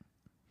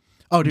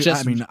 Oh, dude,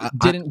 just I mean,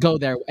 didn't go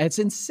there. It's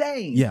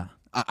insane. Yeah,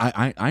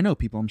 I know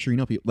people. I'm sure you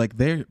know people. Like,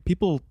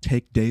 people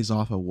take days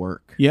off of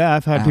work. Yeah,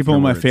 I've had people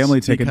in my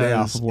family take a day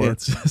off because of work.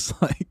 It's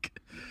just like,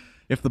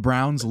 if the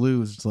Browns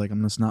lose, it's like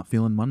I'm just not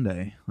feeling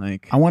Monday.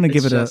 Like, I want to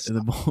give it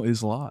the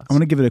boys lost. I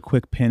want to give it a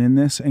quick pin in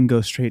this and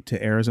go straight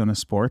to Arizona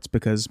sports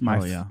because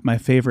my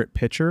favorite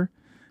pitcher,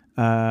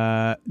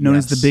 known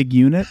as the Big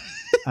Unit,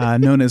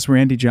 known as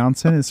Randy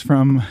Johnson,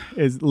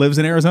 lives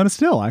in Arizona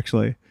still,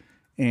 actually.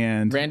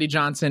 And Randy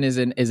Johnson is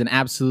an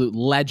absolute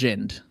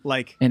legend,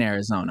 like in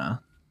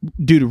Arizona,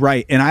 dude.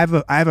 Right, and I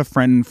have a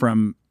friend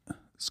from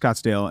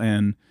Scottsdale,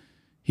 and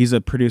he's a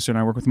producer, and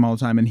I work with him all the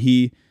time. And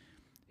he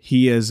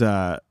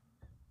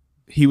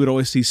would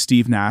always see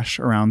Steve Nash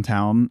around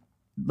town,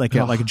 like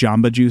at like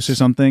Jamba Juice or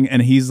something,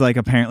 and he's like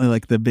apparently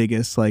like the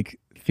biggest like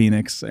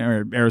Phoenix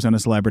or Arizona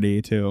celebrity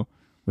too,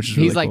 which is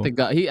really he's like cool. the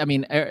guy.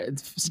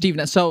 Steve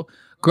Nash. So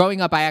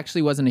growing up, I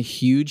actually wasn't a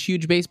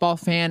huge baseball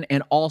fan.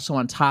 And also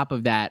on top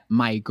of that,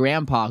 my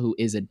grandpa, who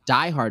is a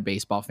diehard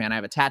baseball fan, I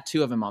have a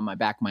tattoo of him on my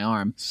back of my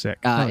arm. Sick.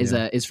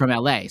 Is from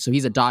LA. So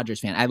he's a Dodgers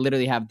fan. I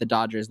literally have the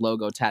Dodgers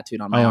logo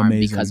tattooed on my arm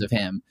because of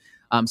him.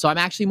 So I'm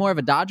actually more of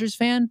a Dodgers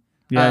fan.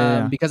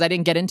 Because I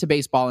didn't get into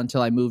baseball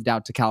until I moved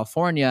out to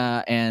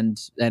California, and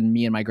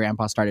me and my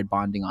grandpa started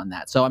bonding on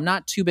that. So I'm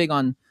not too big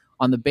on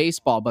the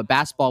baseball, but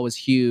basketball was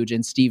huge,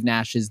 and Steve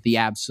Nash is the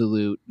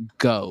absolute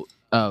GOAT.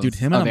 Dude,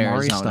 him and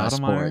Amari Arizona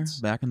Stoudemire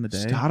sports. back in the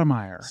day.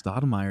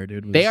 Stoudemire,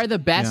 dude. They are the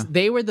best. Yeah.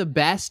 They were the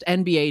best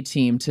NBA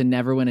team to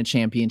never win a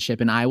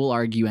championship, and I will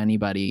argue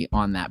anybody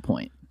on that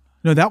point.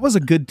 No, that was a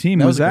good team.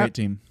 That was a great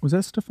team. Was that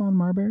Stephon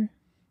Marbury?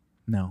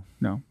 No.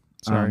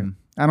 Sorry,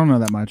 I don't know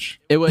that much.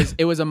 It was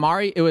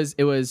Amari. It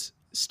was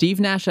Steve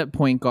Nash at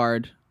point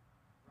guard,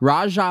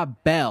 Raja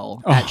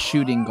Bell at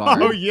shooting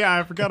guard. Oh yeah,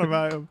 I forgot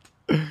about him.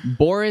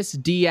 Boris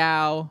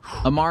Diaw,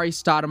 Amari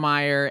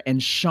Stoudemire,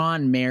 and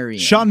Sean Marion.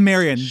 Sean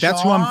Marion,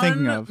 that's who I'm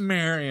thinking of.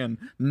 Marion,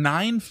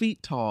 9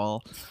 feet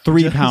tall,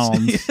 3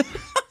 pounds.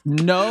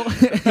 No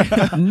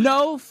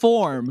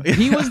form.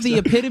 He was the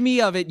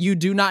epitome of it. You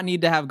do not need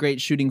to have great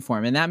shooting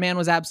form, and that man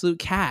was absolute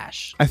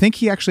cash. I think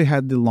he actually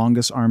had the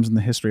longest arms in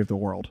the history of the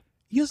world.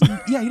 He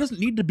doesn't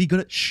need to be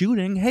good at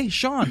shooting. Hey,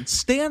 Sean,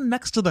 stand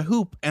next to the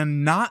hoop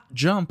and not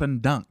jump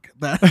and dunk.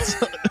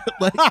 That's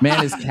like,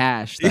 man is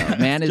cash, though.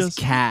 Man is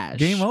cash.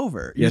 Game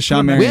over. Yeah,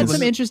 Sean Marion. We had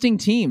some interesting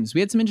teams.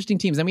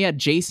 And we had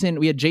Jason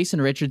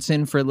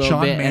Richardson for a little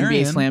bit.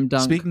 Marion, NBA slam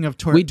dunk. Speaking of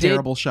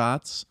terrible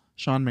shots,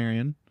 Sean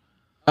Marion.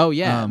 Oh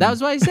yeah, that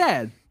was what I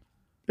said.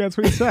 That's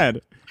what he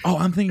said. Oh,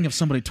 I'm thinking of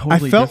somebody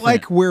totally. I felt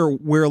different.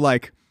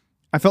 like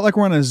I felt like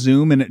we're on a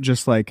Zoom and it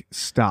just like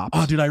stopped.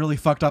 Oh, dude, I really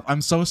fucked up.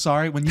 I'm so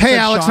sorry. When you hey, said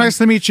Alex, nice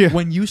to meet you.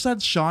 When you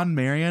said Sean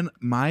Marion,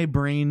 my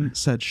brain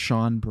said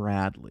Sean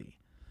Bradley,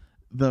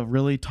 the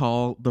really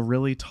tall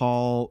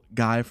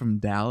guy from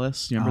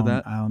Dallas. You remember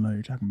that? I don't know what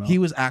you're talking about. He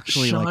was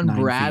actually Sean like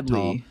 9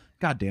 Bradley. feet tall.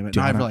 God damn it!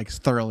 Dude, now I've like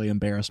thoroughly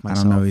embarrassed I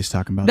myself. don't know what he's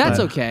talking about. That's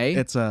okay.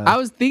 It's I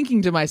was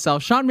thinking to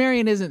myself, Sean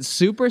Marion isn't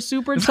super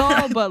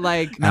tall, but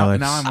like now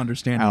Alex, I'm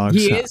understanding.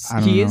 he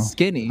is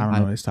skinny. I don't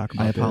know what he's talking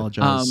about. I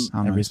apologize. I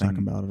don't know what he's talking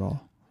about at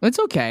all. It's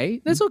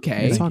okay. That's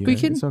okay. It's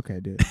It's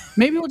okay, dude.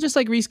 Maybe we'll just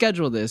like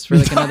reschedule this for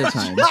like another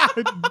time.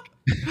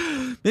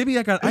 Maybe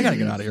I gotta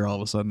get out of here all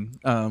of a sudden.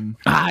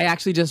 I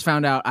actually just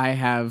found out I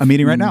have a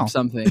meeting right now.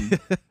 Something.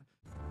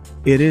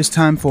 It is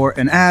time for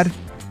an ad.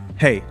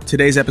 Hey,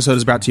 today's episode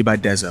is brought to you by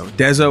Dezo.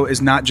 Dezo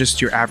is not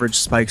just your average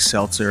spiked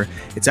seltzer.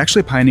 It's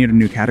actually pioneered a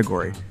new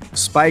category.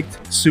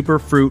 Spiked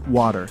superfruit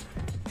water.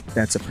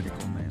 That's a pretty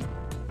cool name.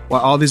 While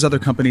all these other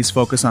companies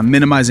focus on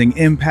minimizing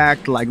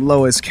impact, like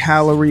lowest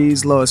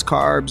calories, lowest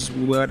carbs,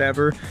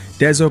 whatever,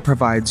 Dezo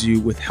provides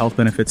you with health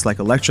benefits like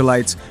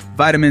electrolytes,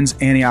 vitamins,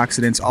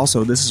 antioxidants.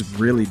 Also, this is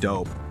really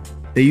dope.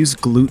 They use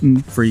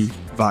gluten-free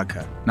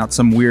vodka, not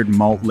some weird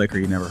malt liquor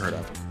you never heard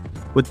of.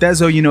 With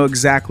Dezo, you know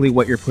exactly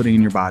what you're putting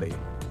in your body.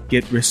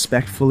 Get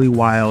respectfully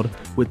wild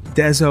with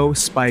Dezo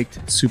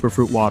spiked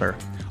superfruit water.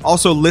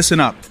 Also,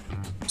 listen up.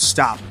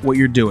 Stop what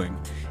you're doing.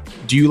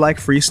 Do you like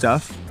free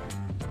stuff?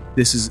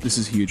 This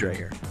is huge right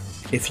here.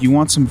 If you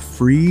want some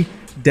free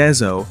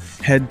Dezo,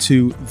 head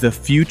to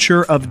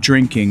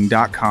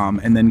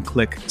thefutureofdrinking.com and then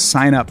click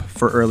sign up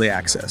for early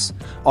access.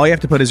 All you have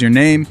to put is your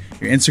name,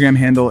 your Instagram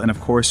handle, and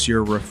of course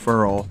your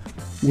referral.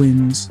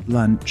 Wins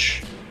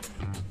Lunch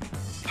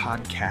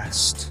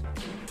Podcast.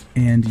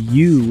 And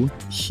you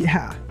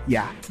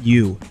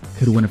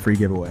could win a free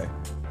giveaway.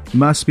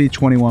 Must be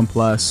 21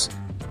 plus.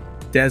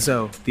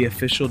 Dezo, the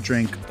official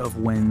drink of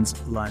Wynn's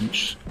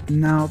Lunch.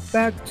 Now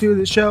back to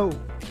the show.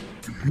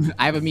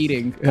 I have a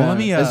meeting. Well, let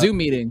me, a Zoom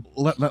meeting.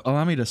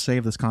 Allow me to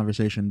save this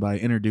conversation by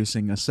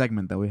introducing a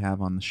segment that we have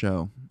on the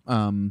show.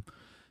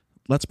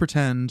 Let's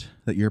pretend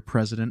that you're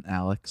President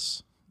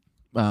Alex,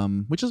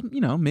 which is,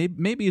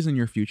 maybe is in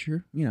your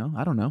future.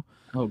 I don't know.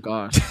 Oh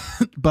gosh.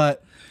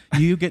 But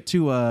you get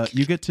to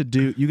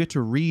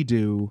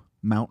redo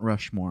Mount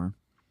Rushmore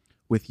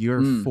with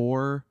your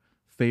 4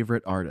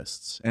 favorite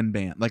artists and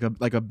band. Like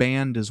a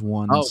band is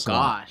one. Oh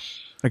slot.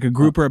 gosh. Like a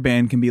group or a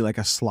band can be like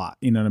a slot,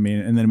 you know what I mean?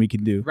 And then we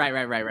can do Right.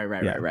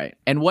 Yeah. Right.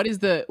 And what are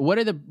the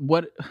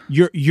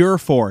your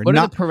 4, what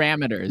not are the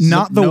parameters?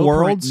 not the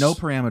world's. No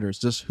parameters,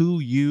 just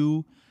who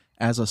you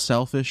as a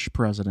selfish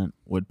president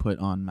would put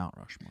on Mount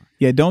Rushmore.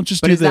 Yeah, don't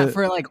just But do is the. that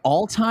for like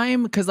all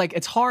time? Because like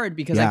it's hard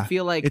because Yeah. I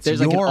feel like It's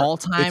there's like an your- all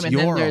time it's and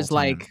then your there's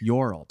all-time. like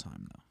your all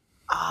time though.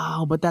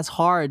 oh, but that's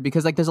hard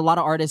because like there's a lot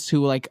of artists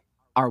who like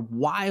are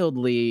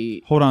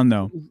wildly Hold on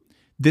though.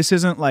 This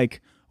isn't like,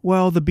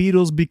 well, the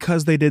Beatles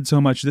because they did so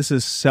much. This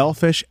is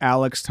selfish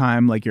Alex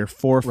time, like your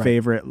 4 Right.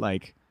 favorite,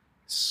 like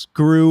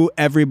screw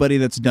everybody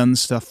that's done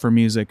stuff for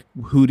music.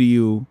 Who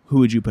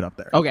would you put up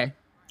there? okay.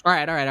 All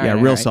right. Yeah,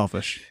 real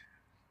selfish.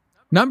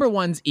 Number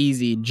 1's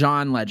easy,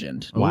 John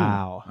Legend.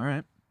 Wow. All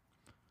right.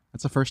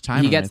 That's the first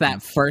time He gets a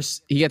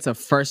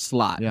first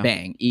slot. Yeah.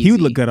 Bang. Easy. He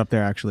would look good up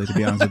there, actually, to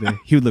be honest with you.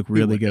 He would look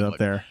really good up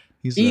there.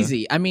 He's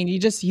Easy. I mean,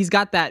 he's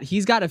got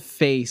a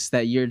face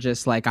that you're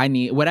just like, I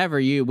need whatever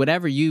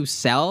you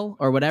sell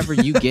or whatever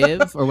you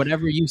give or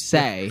whatever you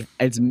say,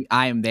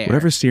 I am there.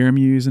 Whatever serum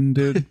you're using,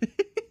 dude,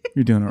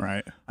 you're doing all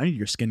right. I need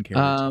your skincare.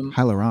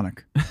 Hyaluronic.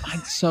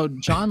 So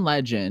John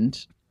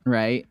Legend,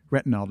 right?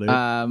 Retinol,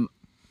 dude.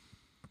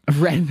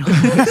 Retinol,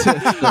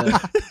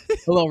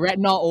 a little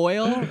retinol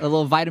oil, a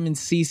little vitamin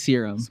C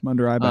serum, Some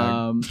under eye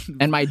bag.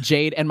 and my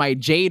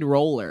jade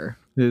roller.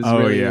 Is Oh,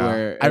 really yeah.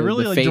 where, I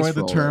really the face enjoy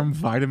the roller. term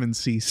vitamin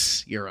C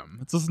serum.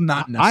 It's just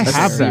not I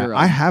necessary. have that. serum.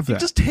 I have that.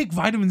 Just take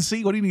vitamin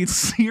C. What do you need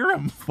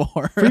serum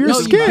for? For your No,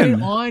 skin. You put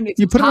it on. It's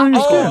You put it on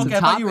your topical. skin. Oh, It's okay. I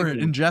thought you were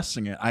topical.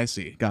 ingesting it. I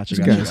see. Gotcha.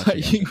 It's Gotcha.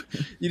 good.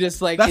 gotcha. you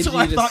just like That's it-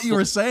 what I you thought just- you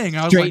were saying.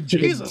 I was straight like, to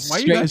the- Jesus, why are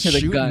you straight guys to the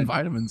shooting gun.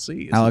 vitamin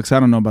C? Alex, I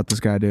don't know about this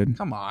guy, dude.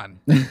 Come on.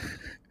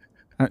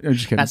 I'm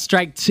just kidding. That's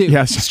strike 2.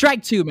 Yes.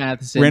 Strike 2,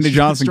 Matheson. Randy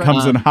Johnson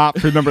comes in hot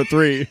for number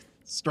 3.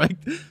 Strike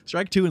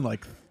 2 in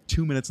like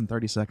 2 minutes and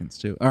 30 seconds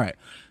too. All right.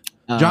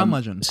 John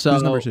Legend. So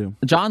Who's number 2?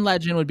 John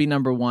Legend would be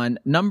number 1.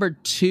 Number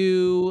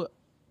 2,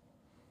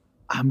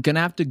 I'm gonna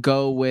have to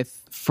go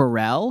with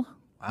Pharrell.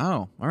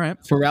 Wow. All right.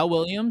 Pharrell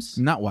Williams.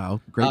 Not wow.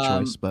 Great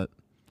choice, but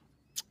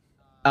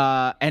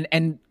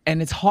And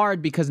it's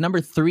hard because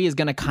number 3 is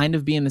gonna kind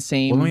of be in the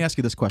same. well, let me ask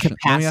you this question.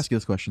 Let me ask you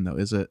this question though.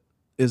 Is it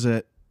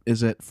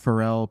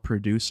Pharrell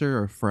producer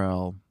or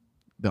Pharrell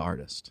the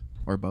artist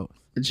or both?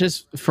 It's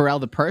just Pharrell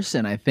the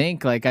person, I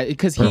think, like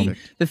because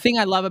Perfect. the thing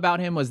I love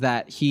about him was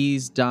that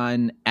he's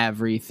done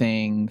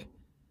everything,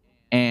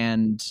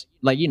 and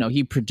like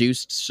he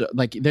produced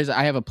like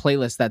I have a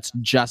playlist that's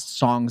just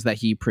songs that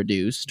he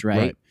produced.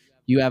 Right?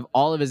 You have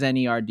all of his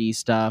NERD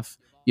stuff.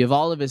 You have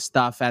all of his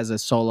stuff as a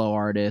solo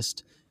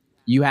artist.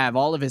 You have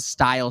all of his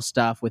style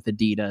stuff with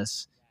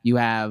Adidas. You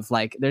have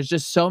like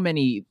there's so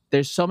many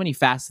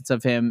facets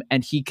of him,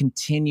 and he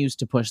continues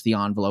to push the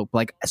envelope.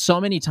 Like so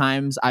many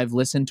times I've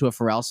listened to a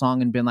Pharrell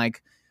song and been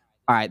like,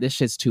 all right, this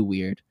shit's too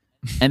weird.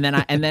 And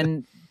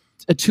then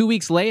 2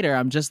 weeks later,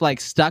 I'm just like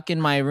stuck in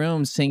my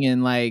room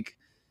singing like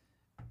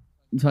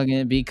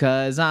fucking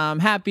because I'm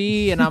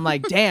happy, and I'm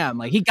like, damn,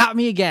 like he got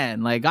me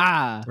again. Like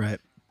Right.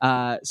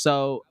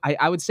 So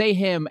I would say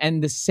him,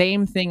 and the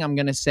same thing I'm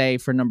gonna say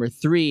for number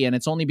 3, and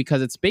it's only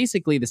because it's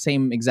basically the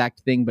same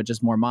exact thing but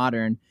just more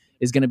modern,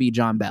 is gonna be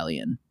John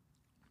Bellion.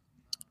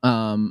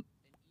 An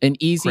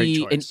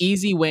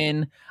easy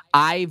win.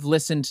 I've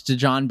listened to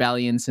John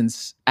Bellion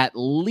since at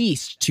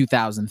least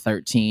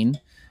 2013.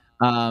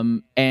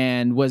 I'm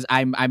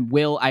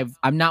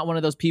not one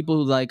of those people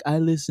who like I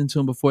listened to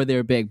him before they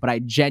were big, but I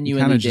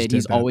genuinely just did. did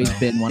He's that, always though.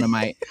 been one of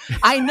my.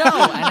 I know,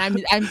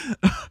 and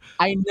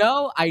I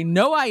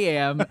know I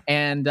am,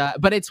 and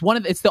but it's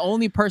the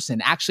only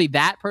person actually,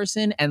 that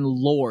person and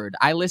Lord.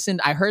 I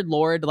heard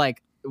Lord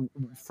like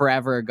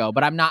forever ago,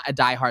 but I'm not a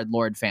diehard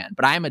Lord fan,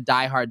 but I am a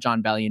diehard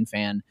John Bellion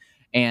fan.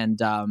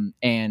 And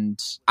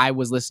I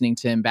was listening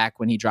to him back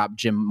when he dropped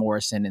Jim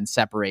Morrison and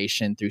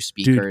Separation through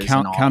speakers. Dude,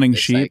 and all counting of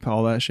this, sheep, like,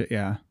 all that shit.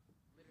 Yeah.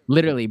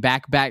 literally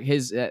back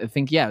his. I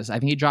think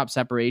he dropped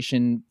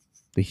Separation,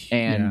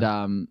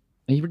 and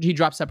he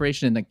dropped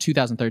Separation in like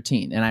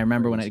 2013. And I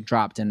remember when it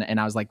dropped, and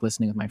I was like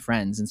listening with my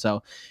friends, and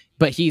so.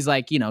 But he's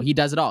like, he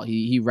does it all.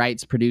 He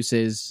writes,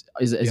 produces,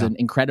 is an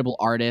incredible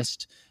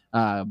artist.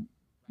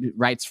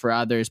 Writes for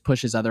others,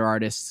 pushes other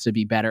artists to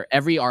be better.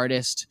 Every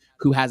artist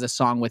who has a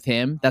song with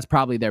him, that's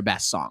probably their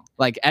best song.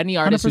 Like any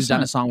artist who's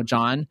done a song with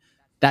John,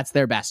 that's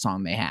their best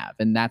song they have.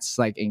 And that's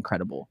like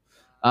incredible.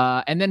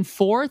 And then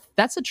 4th,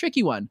 that's a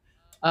tricky one.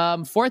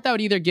 4th, I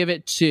would either give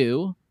it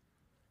to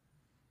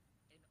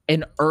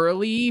an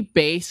early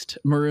based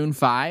Maroon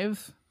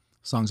 5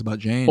 Songs about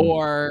Jane.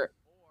 or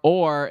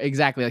or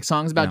exactly like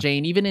songs about Yeah.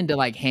 Jane, even into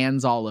like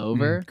Hands All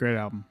Over, Great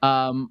album.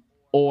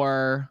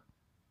 or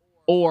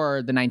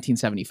the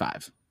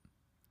 1975.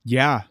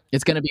 Yeah.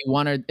 It's gonna be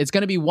one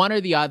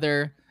or the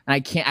other.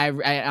 And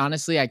I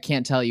honestly I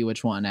can't tell you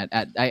which one.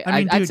 I'd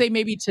dude, say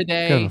maybe Kind of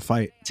today. a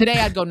fight. Today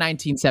I'd go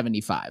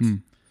 1975.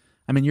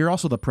 I mean, you're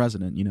also the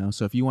president, you know.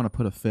 So if you want to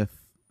put a fifth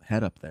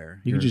head up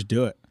there, You can just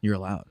do it. you're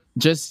allowed.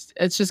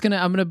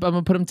 I'm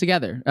gonna put them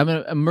together. I'm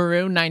gonna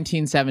Maroon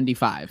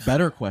 1975.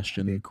 Better Be a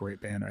question: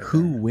 great band right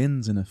who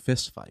wins in a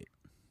fist fight?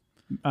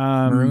 there.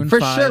 Maroon For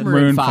 5? sure,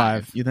 Maroon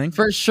 5. You think?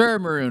 For sure,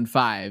 Maroon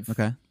 5.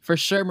 Okay. For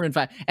sure, Maroon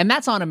 5. And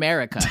that's on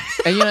America.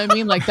 And you know what I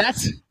mean? Like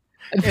that's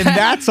And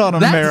that's on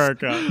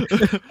America.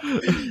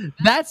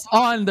 That's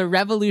on the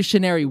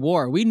Revolutionary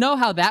War. We know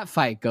how that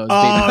fight goes.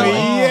 Oh, baby.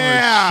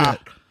 yeah.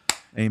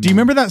 Amen. Do you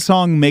remember that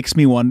song "Makes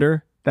Me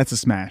Wonder"? That's a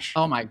smash.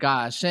 Oh my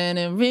gosh. And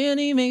it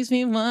really makes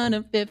me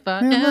wonder if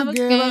I Never ever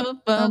give gave up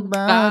up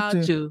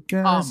about you. Oh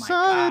my so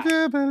god.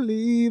 to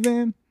believe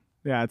in.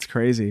 Yeah, it's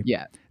crazy.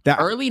 Yeah. That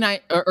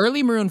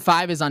Early Maroon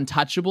 5 is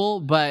untouchable,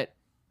 but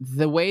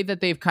the way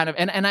that they've kind of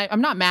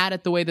I'm not mad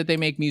at the way that they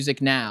make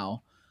music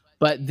now,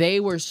 but they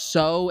were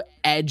so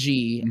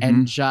edgy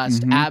and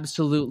just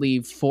absolutely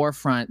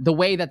forefront the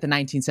way that the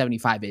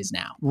 1975 is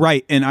now.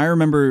 right. And I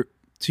remember,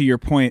 to your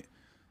point,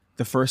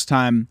 the first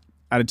time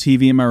I had a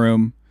TV in my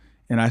room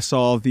and I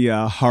saw the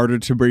 "Harder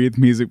to Breathe"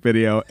 music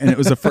video, and it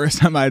was the first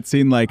time I had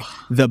seen like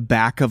the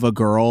back of a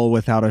girl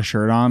without a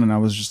shirt on, and I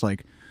was just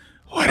like,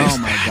 "What is Oh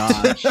my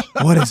that? gosh.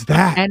 What is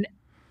that?"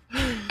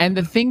 And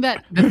the thing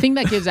that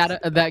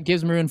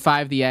gives Maroon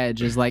 5 the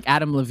edge is like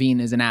Adam Levine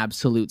is an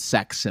absolute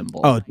sex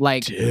symbol. Oh,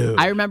 like dude.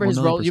 I remember his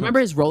 100%. you remember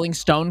his Rolling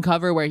Stone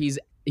cover where he's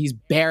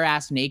bare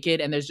ass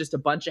naked and there's just a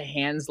bunch of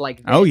hands like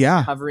this Oh,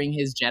 yeah. covering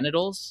his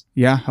genitals.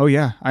 Yeah. Oh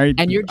yeah.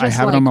 And you're just I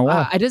have like, it on my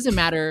wall. it doesn't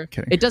matter.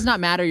 Kidding. It does not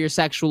matter your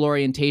sexual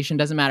orientation.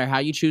 Doesn't matter how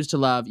you choose to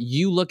love.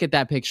 You look at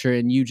that picture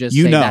and you just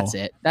You say, know. that's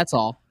it. That's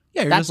all.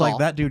 Yeah, you're That's just like all.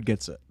 that dude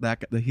gets it.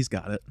 That he's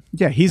got it.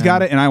 Yeah, he's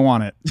got it, and I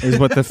want it. Is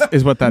what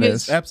that He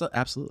is.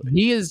 Absolutely.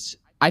 He is.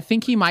 I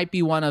think he might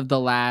be one of the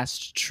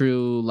last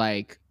true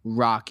like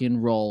rock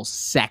and roll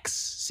sex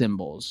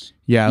symbols.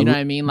 Yeah, You know what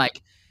I mean?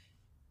 Like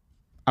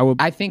I will.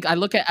 I think I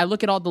look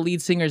at all the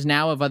lead singers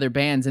now of other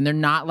bands, and they're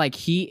not like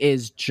he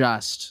is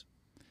just.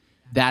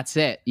 That's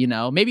it, you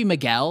know. Maybe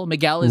Miguel.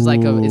 Miguel is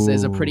like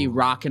is a pretty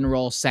rock and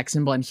roll sex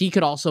symbol, and he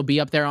could also be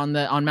up there on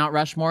Mount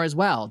Rushmore as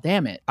well.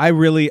 Damn it. I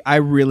really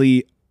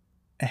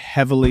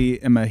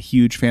heavily am a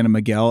huge fan of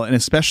Miguel, and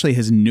especially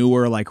his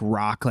newer like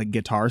rock like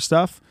guitar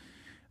stuff.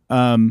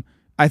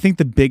 I think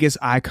the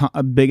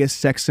biggest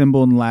sex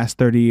symbol in the last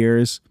 30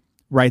 years,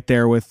 right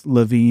there with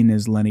Levine,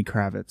 is Lenny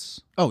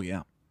Kravitz. Oh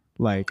yeah.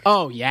 Like,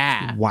 Oh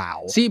yeah.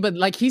 wow. See, but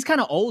like he's kind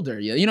of older,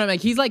 you know.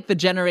 Like he's like the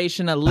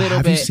generation a little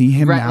Have bit. you seen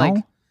him now?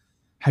 Like,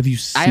 Have you I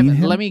seen haven't.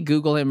 him? Let me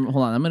Google him.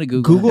 Hold on, I'm gonna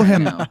Google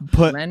him. now.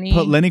 Put Lenny-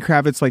 Lenny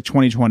Kravitz like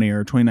 2020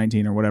 or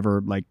 2019 or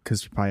whatever, like,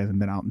 because he probably hasn't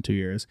been out in 2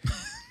 years.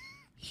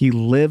 He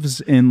lives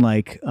in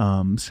like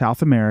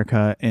South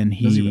America, and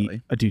Does he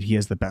really? dude, he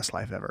has the best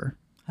life ever.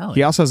 Hell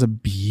He also has a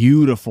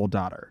beautiful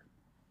daughter.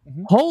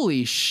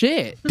 Holy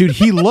shit! Dude,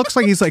 he looks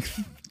like he's like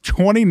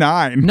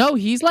 29. No,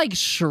 he's like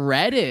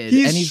shredded,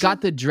 He's and he's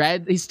got the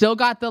dread. He's still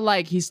got the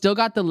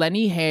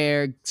Lenny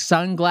hair,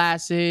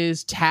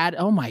 sunglasses,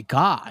 Oh my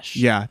gosh!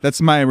 Yeah,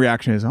 that's my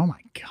reaction. Is, oh my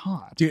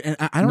god. Dude, and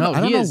I don't know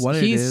what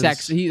it he's is.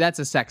 sex. That's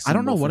a sex. I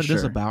don't know symbol what for it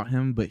is sure. about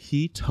him, but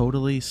he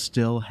totally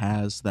still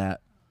has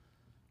that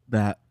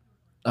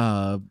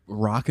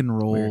rock and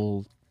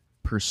roll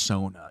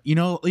persona. You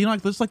know,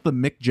 like there's like the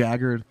Mick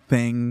Jagger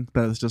thing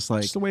that's just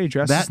like Just the way he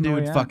dresses that and the way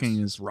dude he fucking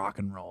acts. is rock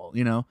and roll.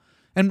 You know,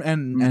 and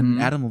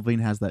Mhm. Adam Levine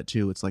has that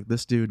too. It's like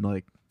this dude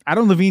like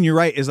Adam Levine, you're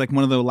right, is like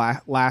one of the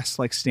last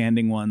like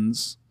standing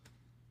ones.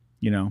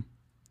 You know,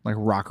 like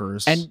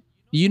rockers. And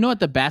you know what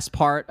the best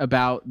part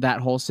about that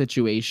whole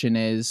situation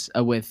is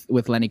with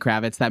Lenny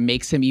Kravitz that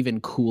makes him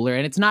even cooler,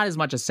 and it's not as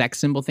much a sex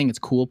symbol thing; it's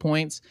cool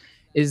points.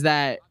 Is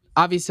that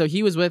obviously? So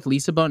he was with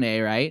Lisa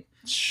Bonet, right?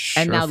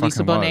 Sure And now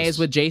Lisa fucking Bonet was. is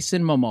with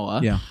Jason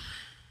Momoa. yeah.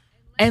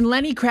 And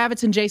Lenny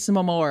Kravitz and Jason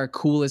Momoa are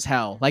cool as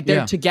hell. Like they're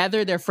Yeah.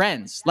 together, they're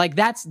friends. Like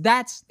that's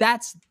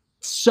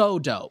so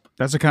dope.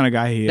 That's the kind of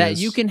guy he That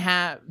is. you can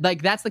have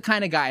like that's the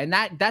kind of guy, and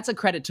that's a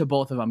credit to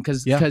both of them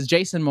because Yeah.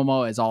 Jason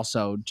Momoa is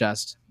also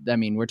just. I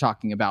mean, we're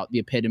talking about the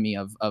epitome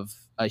of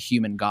a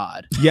human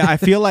god. Yeah, I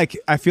feel like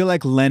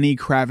Lenny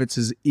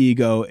Kravitz's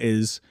ego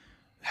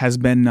has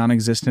been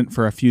non-existent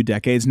for a few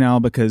decades now,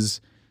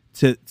 because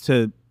to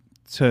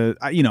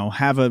you know,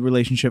 have a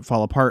relationship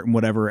fall apart in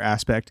whatever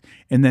aspect,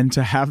 and then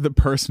to have the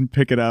person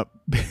pick it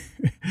up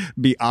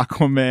be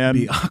Aquaman,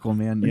 Be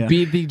Aquaman, yeah.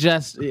 Be the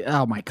just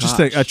oh my god, just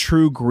a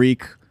true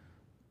Greek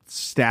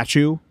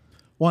statue.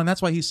 Well, and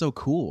that's why he's so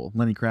cool,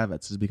 Lenny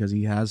Kravitz, is because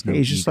he has no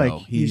He's just ego.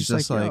 like- he's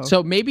just like, yo.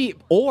 So maybe,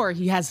 or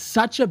he has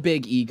such a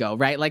big ego,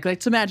 right? Like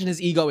let's imagine his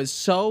ego is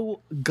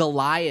so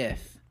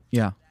Goliath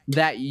yeah.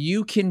 that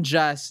you can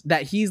just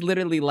that he's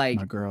literally like,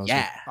 My girl's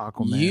yeah, with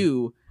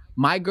Aquaman.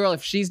 my girl,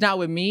 if she's not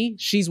with me,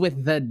 she's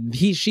with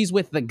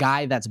the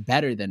guy that's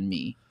better than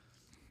me.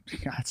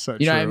 That's so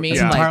You know true. what I mean?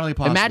 It's Like, entirely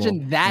possible.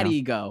 imagine that Yeah.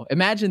 ego.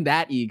 Imagine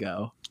that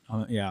ego.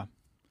 Yeah.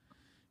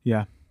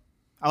 Yeah.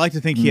 I like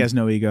to think he has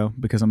no ego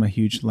because I'm a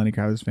huge Lenny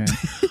Kravitz fan.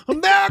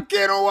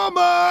 American woman.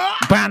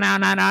 Bow now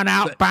now now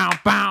now bow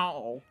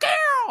bow.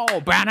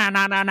 Bow now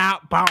now now now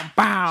bow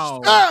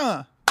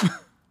bow.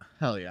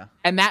 Hell yeah.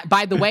 And that,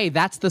 by the way,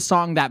 that's the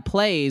song that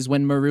plays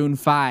when Maroon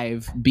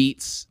 5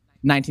 beats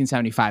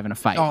 1975 in a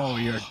fight. Oh,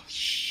 you're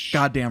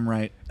goddamn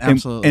right. And-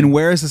 Absolutely. And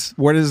where is this?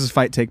 Where does this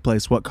fight take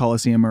place? What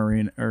Coliseum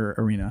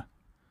arena?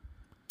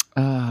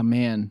 Oh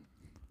man,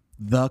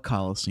 the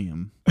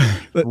Coliseum.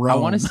 I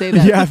want to say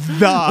that Yeah,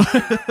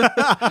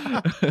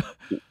 the.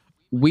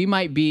 we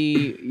might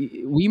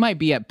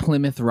be at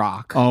Plymouth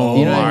Rock. Oh,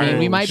 you know what I mean?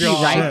 my We might be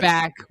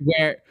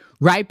God.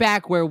 right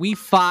back where we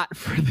fought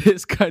for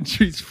this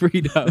country's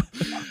freedom.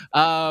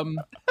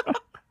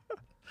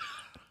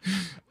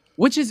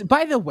 Which is,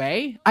 by the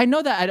way, I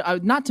know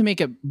that not to make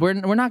it, we're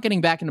not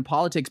getting back into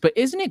politics, but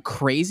isn't it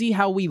crazy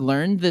how we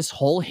learned this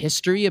whole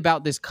history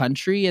about this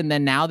country, and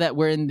then now that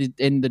we're in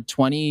the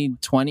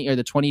 2020 or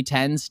the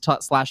 2010s /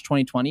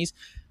 2020s,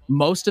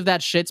 most of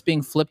that shit's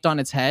being flipped on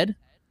its head.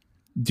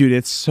 Dude,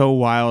 it's so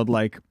wild.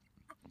 Like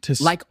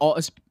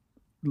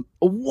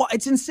What?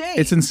 It's insane.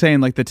 it's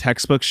insane. Like the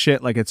textbook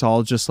shit. Like it's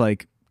all just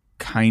like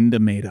kind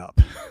of made up.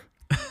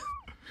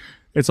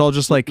 It's all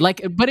just like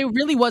but it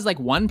really was like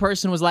one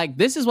person was like,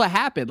 this is what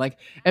happened. Like,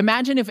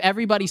 imagine if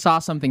everybody saw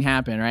something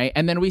happen, right?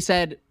 And then we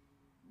said,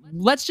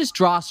 let's just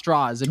draw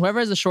straws, and whoever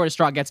has the shortest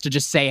straw gets to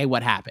just say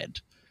what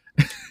happened.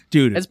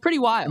 dude. It's pretty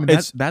wild.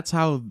 That's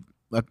how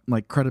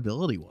like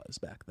credibility was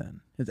back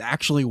then. It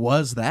actually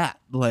was that.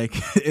 Like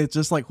it's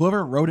just like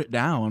whoever wrote it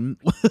down.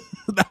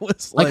 That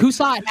was Like, who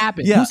saw it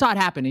happen? Yeah. Who saw it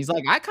happen? He's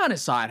like, I kind of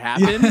saw it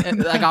happen.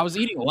 And like, I was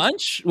eating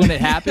lunch when it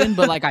happened,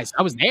 but like, I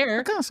was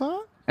there.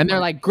 And they're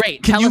like,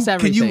 great, tell us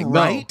everything. Can you Go.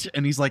 write?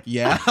 And he's like,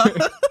 yeah.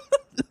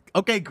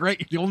 Okay, great.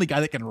 You're the only guy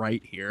that can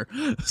write here.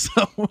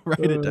 So write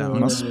it down.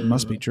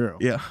 must be true.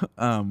 Yeah.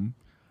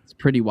 It's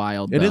pretty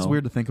wild. It is though.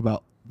 weird to think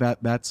about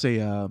that. That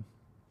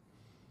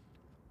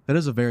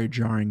is a very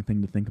jarring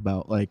thing to think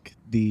about. Like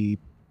the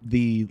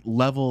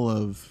level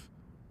of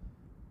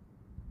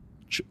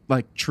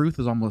truth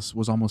was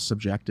almost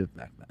subjective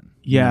back then.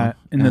 Yeah,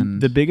 you know?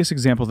 and the biggest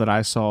example that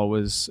I saw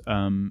was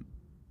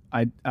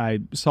I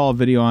saw a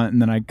video on it,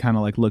 and then I kind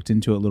of like looked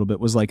into it a little bit.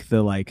 Was like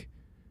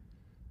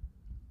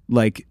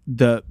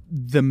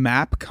the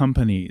map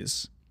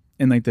companies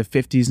in like the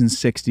 50s and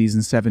 60s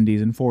and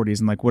 70s and 40s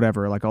and like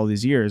whatever, like all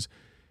these years,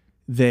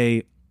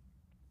 the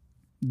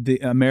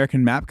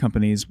American map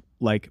companies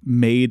like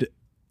made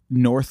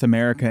North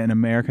America and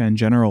America in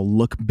general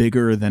look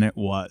bigger than it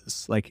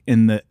was, like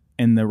in the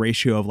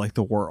ratio of like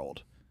the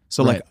world.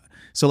 So Right.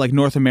 like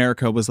North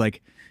America was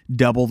like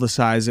double the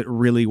size it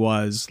really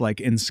was, like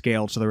in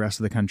scale to the rest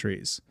of the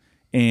countries.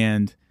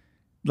 And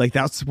like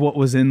that's what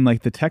was in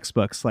like the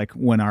textbooks like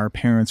when our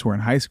parents were in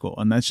high school.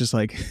 And that's just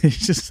like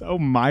it's just so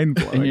mind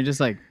And blowing. you're just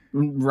like,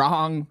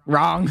 wrong.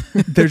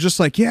 They're just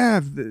like, yeah,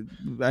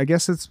 I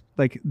guess it's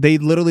like they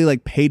literally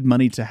like paid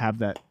money to have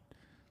that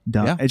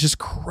done. Yeah. It's just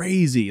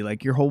crazy.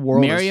 Like your whole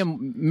world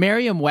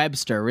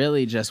Merriam-Webster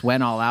really just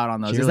went all out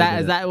on those. She Is really that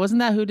did. is that wasn't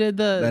that who did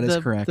the That is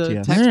the- correct, the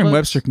yes. textbooks?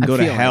 Merriam-Webster can I go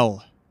to feel like-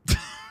 hell.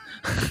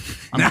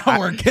 now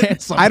we're getting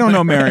somewhere. I don't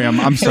know Merriam.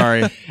 I'm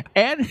sorry.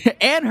 and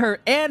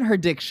her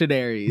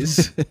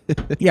dictionaries.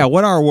 Yeah,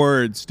 what are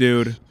words,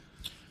 dude?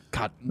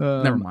 God,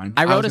 never mind.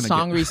 I wrote a was gonna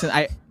song get-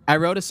 recently. I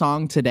wrote a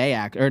song today,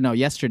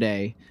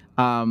 yesterday.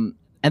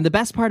 And the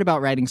best part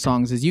about writing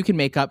songs is you can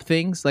make up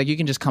things. Like you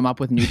can just come up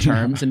with new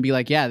terms and be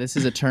like, yeah, this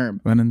is a term.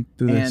 Running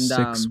through the And,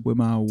 six with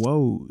my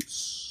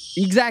woes.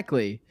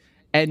 Exactly.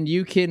 And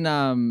you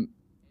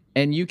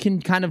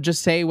can kind of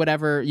just say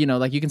whatever,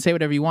 like you can say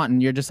whatever you want,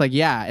 and you're just like,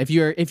 yeah, if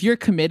you're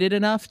committed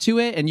enough to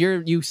it and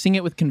you sing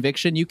it with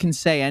conviction, you can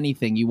say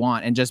anything you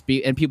want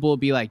and people will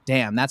be like,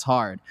 damn, that's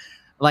hard.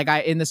 Like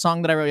in the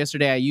song that I wrote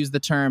yesterday, I used the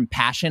term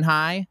passion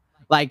high.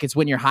 Like it's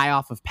when you're high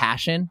off of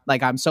passion.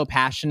 Like I'm so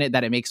passionate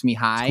that it makes me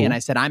high. Cool. And I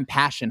said, I'm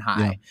passion high.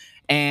 Yeah.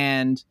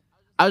 And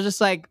I was just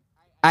like,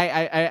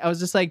 I was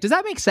just like, does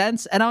that make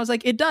sense? And I was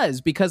like, it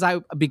does because I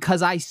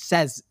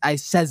says it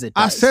does.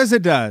 I says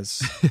it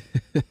does.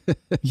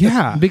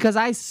 Yeah. Because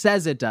I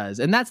says it does.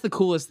 And that's the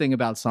coolest thing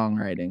about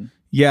songwriting.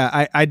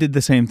 Yeah, I did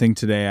the same thing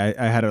today.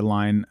 I had a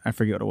line, I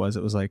forget what it was.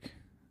 It was like,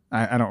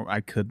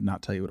 I could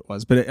not tell you what it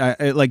was, but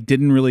it like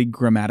didn't really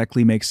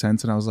grammatically make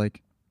sense. And I was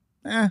like,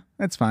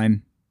 that's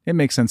fine. It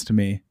makes sense to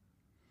me.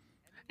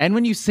 And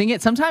when you sing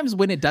it, sometimes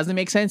when it doesn't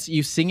make sense,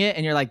 you sing it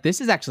and you're like,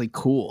 this is actually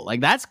cool.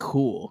 Like that's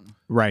cool.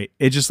 Right.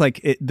 It just like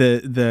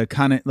the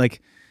kind of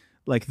like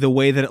the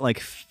way that it like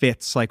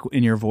fits like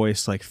in your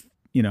voice, like,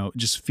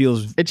 just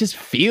feels, It just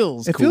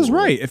feels it cool. feels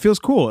right. It feels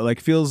cool. It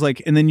like feels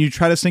like, and then you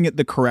try to sing it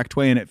the correct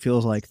way and it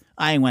feels like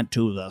I went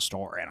to the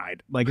store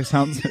and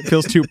it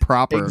feels too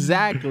proper.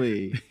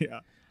 Exactly.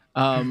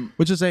 Yeah.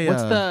 Which is a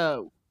What's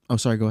the Oh,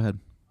 sorry. Go ahead.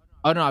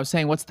 Oh no, I was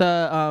saying what's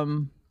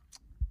the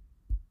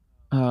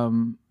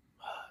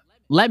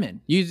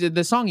Lemon.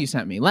 The song you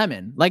sent me,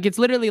 Lemon. Like it's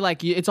literally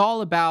like it's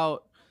all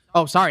about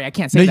Oh, sorry, I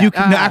can't say No, that. you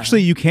can,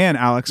 actually you can,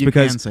 Alex, You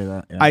because can say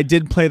that. Yeah. I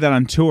did play that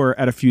on tour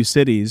at a few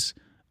cities.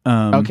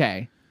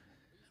 Okay.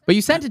 But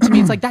you sent it to me.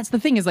 It's like, that's the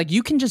thing is like,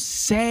 you can just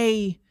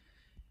say,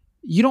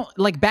 you don't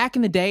like back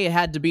in the day, it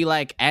had to be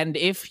like, and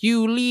if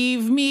you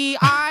leave me,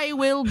 I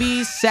will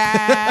be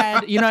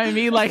sad. You know what I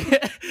mean? Like,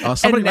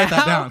 somebody and write that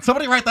now- down.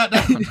 Somebody write that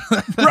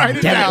down. Write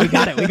it Damn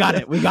down. it, we got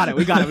it.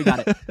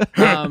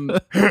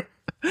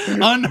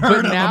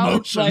 Unheard of now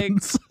it's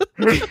emotions.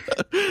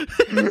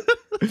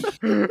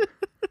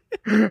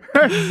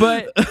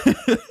 But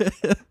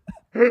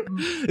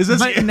is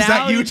but now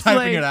that you it's typing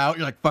like- it out?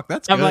 You're like, fuck,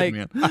 that's I'm good, like,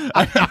 man.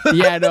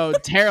 yeah, no,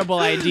 terrible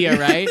idea,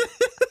 right?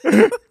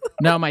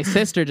 No, my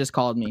sister just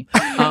called me.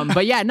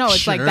 But yeah, no,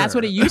 it's like that's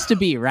what it used to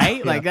be,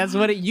 right? Like that's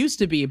what it used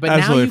to be. But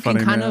That's now really you can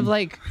funny, kind man. of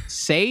like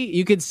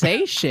you could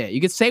say shit.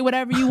 You could say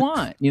whatever you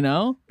want, you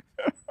know?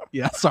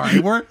 Yeah, sorry.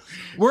 We're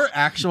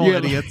actual You're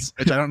idiots,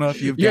 which I don't know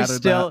if you've You're gathered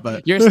still that,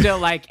 but you're still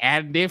like,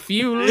 and if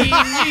you leave me,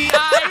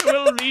 I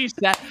will leave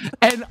that.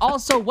 And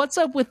also, what's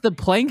up with the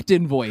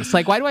Plankton voice?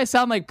 Like, why do I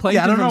sound like Plankton?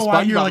 yeah, I don't know from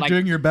why you're SpongeBob? like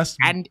doing your best.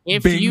 And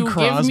if Bing you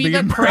Crosby give me the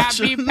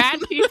impression. Krabby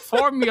Patty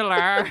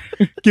formula.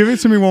 Give it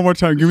to me one more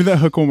time. Give me that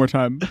hook one more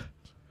time.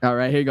 All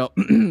right, here you go.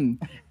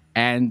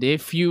 And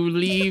if you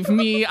leave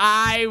me,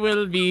 I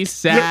will be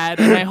sad.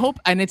 And I hope,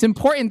 and it's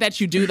important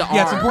that you do the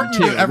Yeah, it's arm, important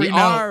too. to do every The note.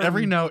 arm-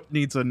 Every note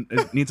needs a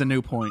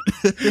new point.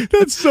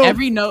 That's so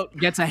Every note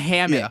gets a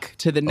hammock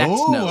to the next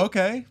note.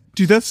 Okay.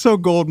 dude, that's so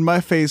golden. My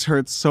face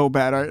hurts so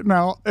bad right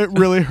now. It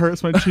really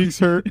hurts. My cheeks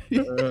hurt.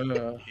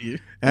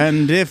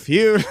 And if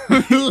you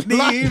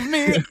Leave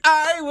me,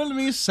 I will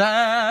be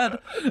sad.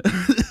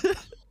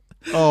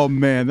 oh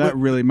man, that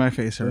really my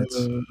face hurts.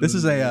 This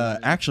is a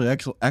actually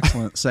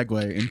excellent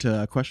segue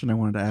into a question I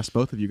wanted to ask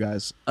both of you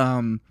guys.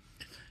 And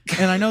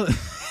I know that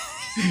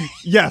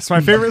Yes,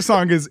 my favorite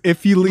song is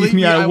 "If You Leave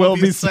Me, I Will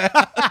Be Sad."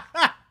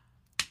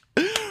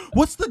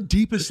 What's the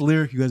deepest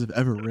lyric you guys have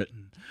ever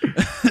written?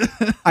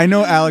 I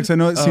know, Alex. I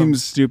know it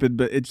seems stupid,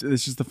 but it's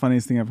just the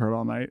funniest thing I've heard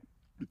all night.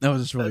 That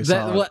was just really That,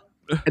 solid. what,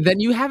 then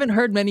you haven't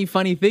heard many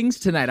funny things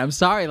tonight. I'm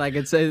sorry. Like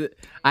it's I'm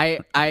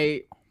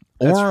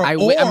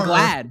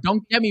glad.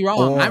 Don't get me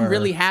wrong. I'm or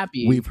really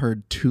happy. We've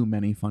heard too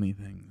many funny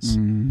things,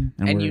 and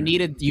we're- you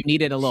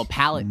needed a little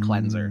palate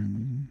cleanser.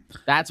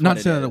 That's Not what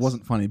to say it that it is.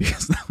 wasn't funny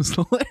because that was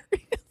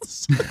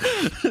hilarious.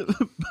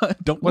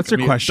 But don't. What's look at your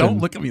me- question? Don't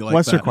look at me like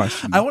What's that. your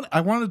question?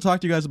 I wanted to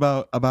talk to you guys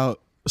about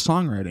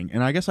songwriting,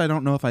 and I guess I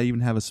don't know if I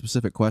even have a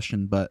specific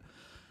question, but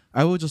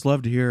I would just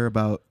love to hear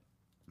about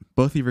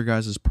both of your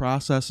guys'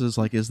 processes.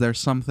 Like, is there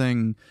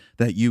something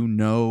that you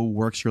know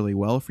works really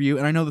well for you?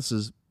 And I know this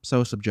is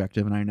so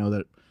subjective, and I know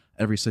that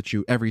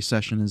every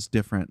session is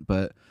different,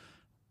 but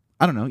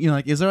I don't know. You know,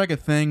 like, is there like a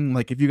thing,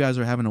 like if you guys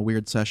are having a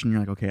weird session, you're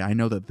like, okay, I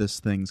know that this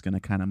thing's going to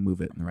kind of move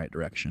it in the right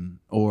direction,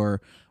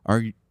 or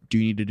do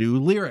you need to do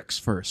lyrics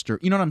first, or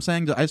you know what I'm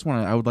saying?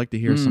 I would like to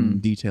hear some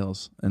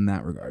details in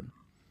that regard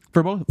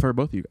for both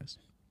of you guys.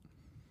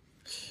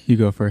 You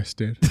go first,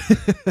 dude.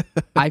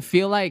 I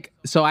feel like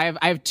so I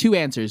have two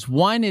answers.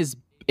 One is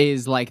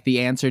like the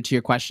answer to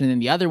your question, and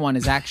the other one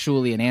is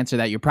actually an answer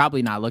that you're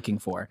probably not looking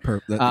for.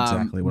 That's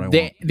exactly what I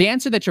the, want. The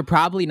answer that you're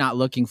probably not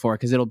looking for,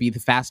 because it'll be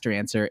the faster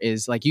answer,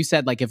 is like you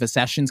said, like if a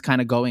session's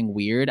kind of going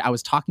weird. I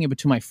was talking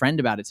to my friend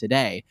about it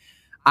today.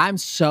 I'm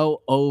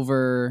so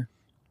over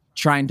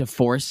trying to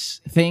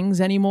force things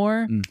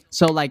anymore.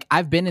 So like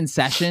I've been in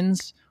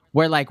sessions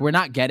where like we're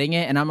not getting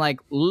it, and I'm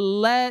like,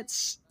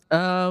 let's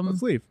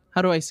leave.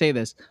 how do I say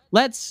this?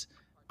 Let's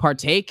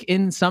partake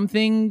in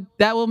something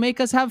that will make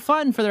us have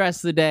fun for the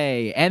rest of the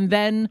day, and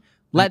then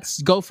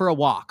let's go for a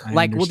walk. I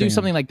Like we'll do understand.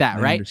 something like that,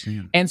 I right?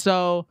 understand. And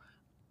so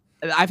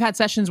I've had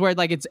sessions where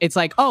like it's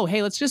like, oh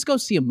hey, let's just go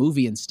see a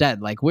movie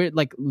instead. Like we're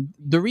like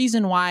the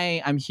reason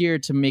why I'm here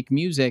to make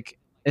music,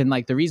 and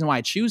like the reason why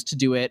I choose to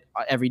do it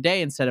every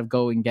day instead of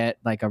go and get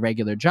like a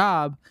regular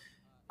job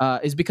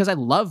is because I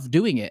love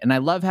doing it and I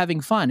love having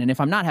fun. And if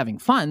I'm not having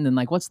fun, then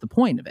like what's the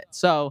point of it?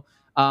 So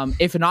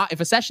if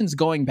a session's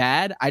going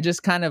bad, I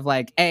just kind of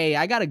like, hey,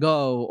 I gotta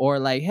go, or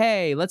like,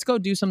 hey, let's go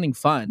do something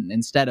fun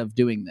instead of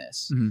doing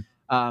this.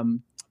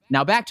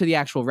 Now back to the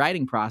actual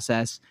writing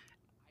process.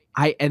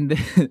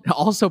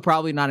 Also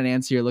probably not an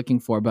answer you're looking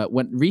for, but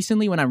when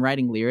I'm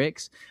writing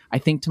lyrics, I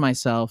think to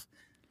myself,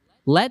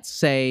 let's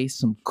say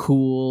some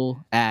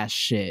cool ass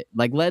shit.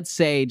 Like let's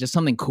say just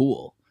something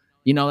cool,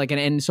 you know, like,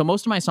 and so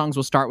most of my songs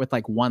will start with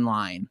like one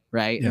line,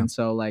 right? Yeah. And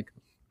so like,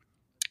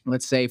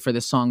 let's say for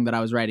this song that I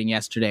was writing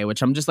yesterday,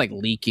 which I'm just like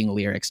leaking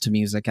lyrics to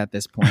music at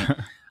this point.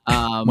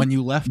 When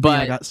you left me, but-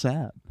 I got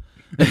sad.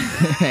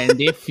 And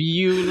if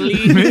you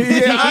leave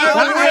me,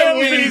 I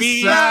will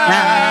be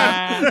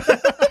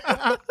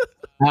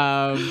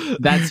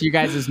that's you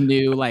guys'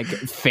 new like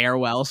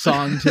farewell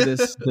song to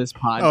this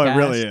podcast. Oh, it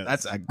really is.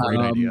 That's a great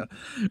idea.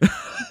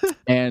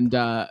 And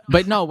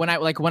but no, when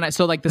I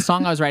so like the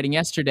song I was writing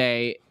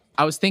yesterday,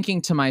 I was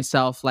thinking to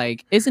myself,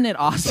 like, isn't it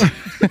awesome?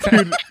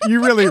 Dude,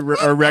 you really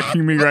are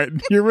wrecking me right.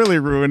 You're really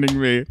ruining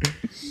me.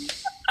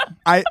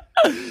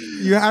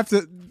 You have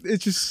to.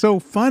 it's just so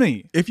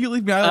funny. If you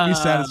leave me, I will be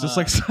sad. It's just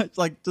like such,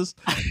 like just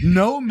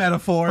no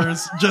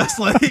metaphors. Just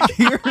like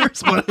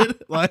here's what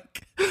it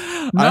like.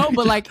 No,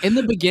 but like in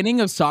the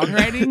beginning of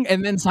songwriting,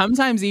 and then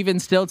sometimes even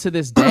still to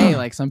this day,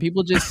 like some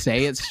people just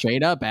say it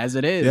straight up as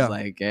it is. Yeah.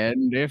 Like,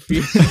 and if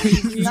you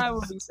leave me, I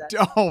will be sad.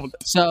 Don't.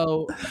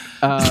 So,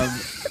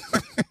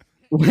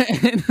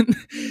 when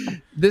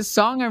this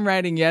song I'm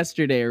writing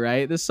yesterday,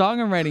 right? The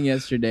song I'm writing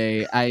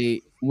yesterday,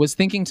 I was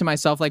thinking to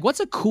myself, like, what's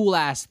a cool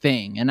ass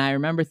thing? And I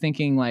remember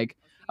thinking, like,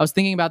 I was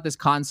thinking about this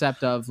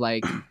concept of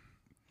like,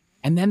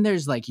 and then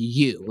there's like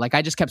you. Like,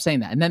 I just kept saying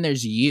that. And then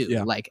there's you.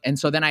 Yeah. Like, and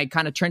so then I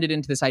kind of turned it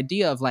into this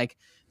idea of like,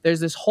 there's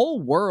this whole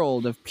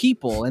world of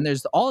people, and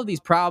there's all of these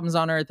problems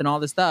on earth and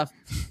all this stuff.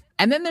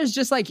 And then there's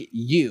just like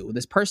you,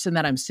 this person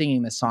that I'm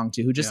singing this song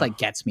to, who just like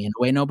gets me in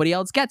a way nobody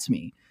else gets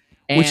me.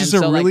 Which is a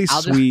so, really like,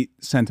 I'll just- sweet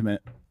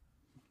sentiment.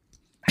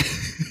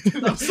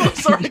 I'm so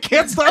sorry. I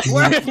can't stop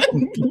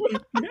laughing.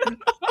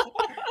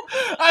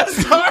 I'm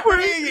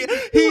sorry.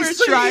 We're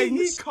trying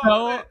He so-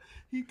 caught it.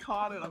 He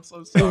caught it. I'm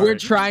so sorry. We're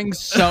trying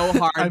so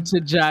hard to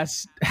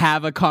just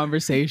have a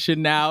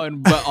conversation now,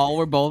 but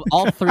all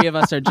three of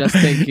us are just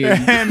thinking.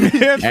 And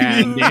if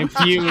And you-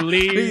 if you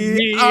leave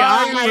me,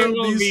 I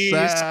will be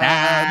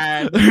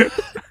sad.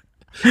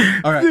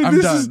 All right, Dude, I'm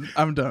this done.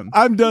 I'm done.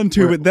 I'm done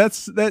too,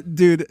 but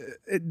dude.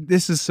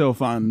 This is so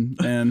fun,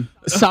 man.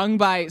 Sung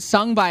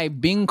by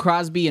Bing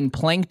Crosby and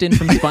Plankton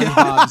from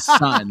SpongeBob's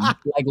son,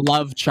 like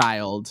Love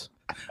Child.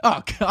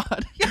 Oh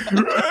God.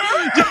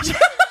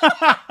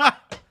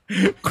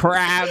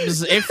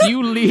 Crabs, if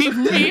you leave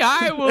me,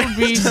 I will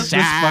be Just fucked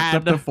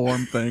up sad. the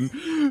form thing.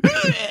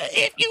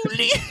 If you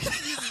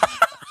leave.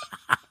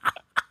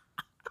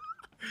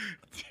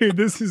 Dude,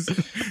 this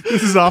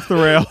is off the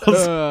rails.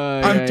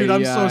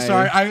 I'm so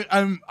sorry.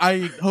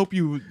 I hope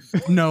you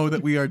know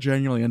that we are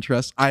genuinely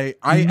interested. I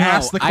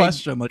asked the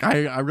question. Like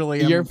I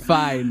really am. You're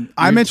fine.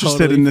 I'm You're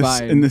interested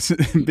totally in this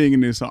being a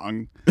new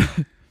song.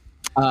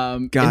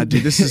 God,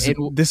 dude, this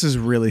is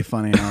really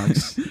funny,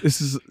 Alex. This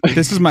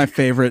is my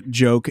favorite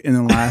joke in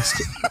the last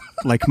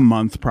like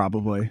month,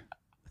 probably.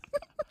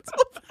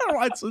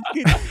 It's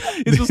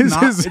just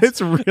not.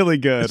 It's really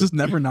good. It's just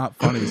never not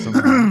funny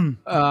somehow.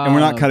 And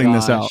we're not cutting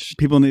this out.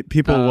 People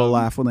will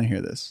laugh when they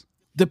hear this.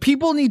 The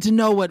people need to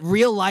know what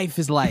real life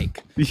is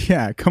like.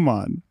 Yeah, come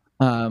on.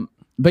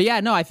 But yeah,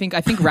 no, I think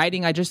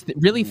writing, I just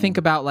really think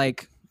about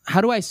like,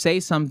 how do I say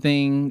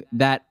something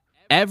that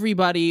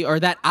everybody, or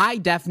that I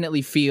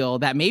definitely feel,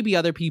 that maybe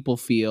other people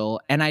feel,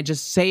 and I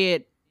just say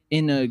it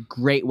in a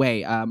great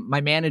way.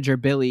 My manager,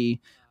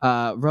 Billy,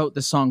 wrote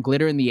the song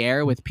Glitter in the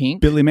Air with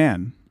Pink. Billy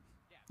Mann.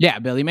 Yeah,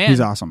 Billy Mann.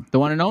 He's awesome. The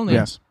one and only.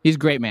 Yes. He's a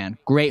great man.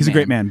 He's a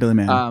great man, Billy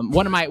Mann.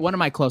 One of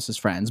my closest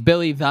friends.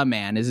 Billy the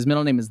Man is his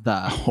middle name is the.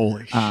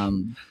 Holy shit.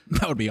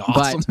 That would be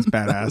awesome. That's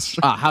badass.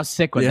 How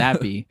sick would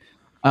that be?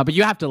 But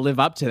you have to live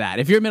up to that.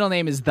 If your middle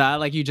name is the,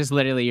 like, you just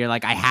literally, you're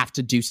like, I have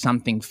to do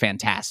something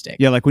fantastic.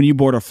 Yeah, like when you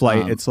board a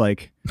flight, it's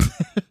like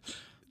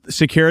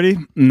security.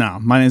 No,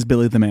 my name's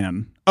Billy the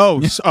Man. Go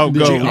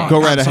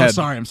right ahead.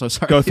 I'm so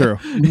sorry. Go through.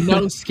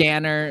 No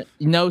scanner,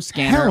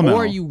 Hell no.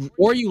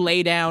 or you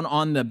lay down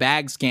on the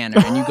bag scanner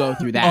and you go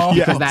through that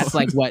because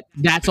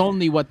that's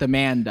only what the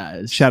man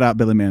does. Shout out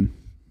Billy Mann.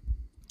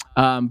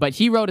 But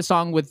he wrote a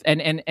song with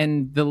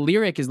and the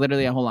lyric is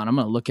literally, hold on, I'm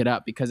gonna look it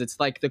up because it's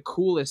like the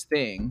coolest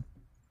thing.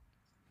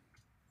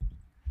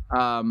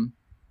 You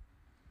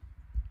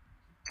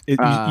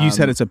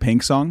said it's a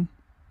Pink song.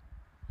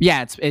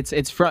 Yeah,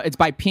 it's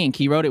by Pink.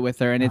 He wrote it with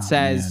her, and it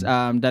says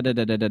da da da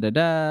da da da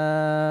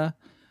da.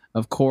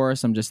 Of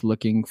course, I'm just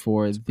looking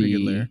for pretty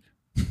good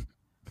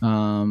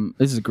lyric.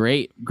 This is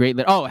great.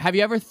 Oh, have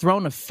you ever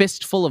thrown a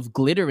fistful of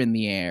glitter in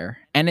the air?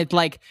 And it's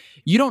like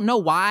you don't know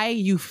why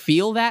you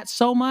feel that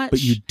so much,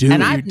 But you do.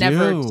 And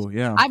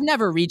Yeah. I've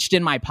never reached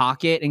in my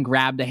pocket and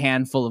grabbed a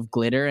handful of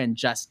glitter and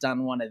just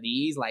done one of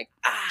these, like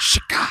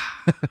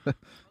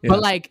Yeah. But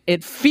like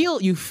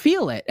you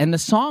feel it, and the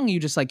song you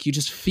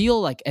just feel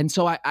like, and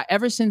so I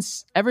ever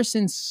since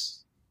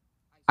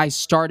I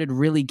started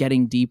really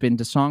getting deep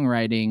into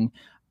songwriting,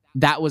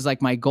 that was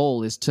like my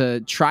goal, is to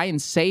try and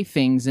say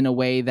things in a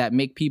way that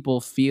make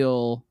people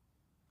feel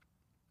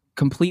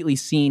completely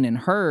seen and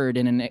heard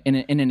in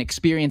an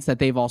experience that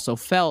they've also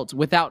felt,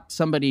 without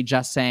somebody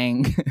just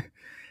saying,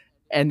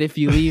 and if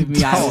you leave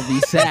me, I will be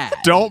sad.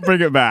 Don't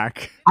bring it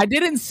back. I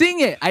didn't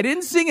sing it. I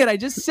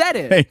just said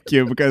it. Thank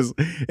you, because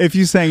if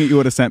you sang it, you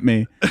would have sent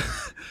me.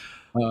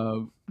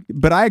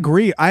 But I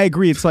agree.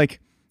 It's like,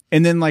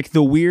 and then like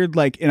the weird,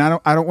 like, and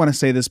I don't want to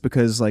say this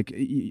because like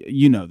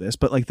you know this,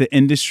 but like the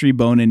industry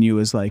bone in you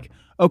is like,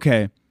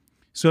 okay,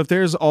 so if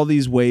there's all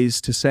these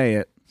ways to say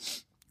it,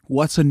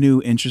 what's a new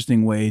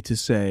interesting way to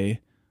say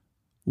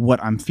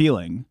what I'm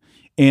feeling?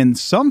 And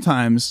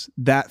sometimes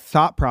that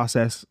thought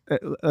process,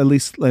 at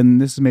least, and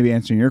this is maybe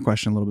answering your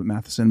question a little bit,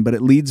 Matheson, but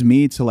it leads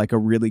me to like a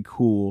really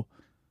cool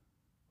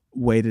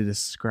way to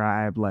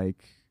describe like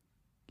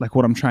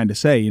what I'm trying to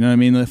say. You know what I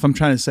mean? If I'm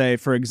trying to say,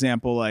 for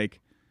example, like,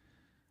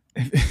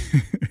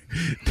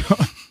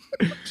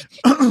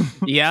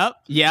 Yep.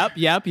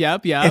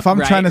 If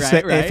I'm trying to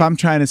say, if I'm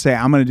trying to say,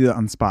 I'm gonna do that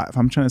on the spot. If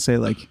I'm trying to say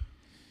like,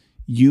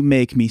 you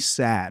make me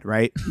sad,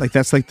 right? Like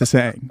that's like the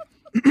saying.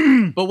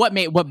 But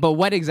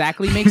what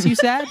exactly makes you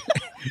sad?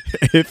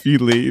 If you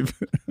leave.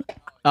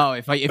 Oh,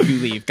 if you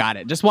leave, got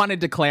it. Just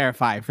wanted to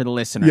clarify for the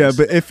listeners. Yeah,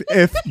 but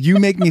if you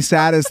make me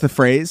sad as the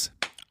phrase,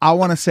 I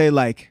want to say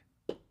like,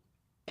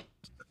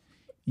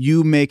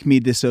 you make me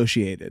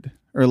dissociated,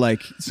 or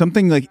like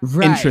something like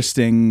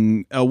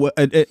interesting,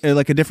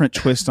 like a different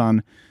twist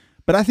on.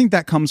 But I think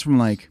that comes from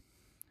like,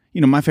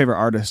 my favorite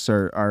artists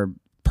are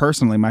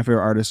personally my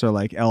favorite artists are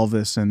like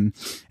Elvis and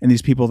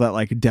these people that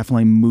like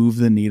definitely move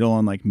the needle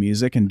on like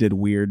music and did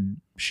weird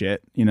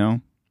shit,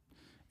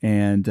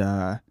 and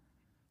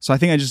so I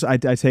think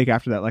I take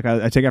after that. Like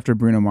I take after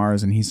Bruno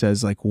Mars, and he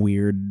says like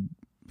weird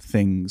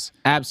things.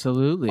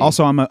 Absolutely.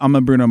 Also, I'm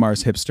a Bruno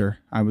Mars hipster.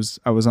 I was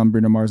on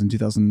Bruno Mars in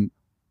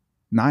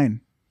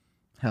 2009.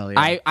 Hell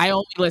yeah. I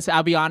only listen.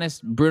 I'll be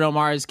honest. Bruno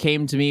Mars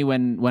came to me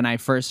when I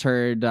first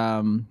heard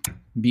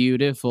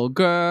 "Beautiful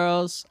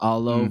Girls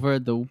All Over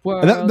the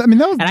World." That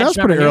was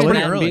pretty early.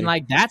 And being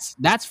like,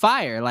 that's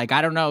fire. Like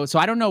I don't know. So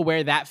I don't know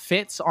where that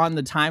fits on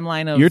the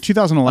timeline of You're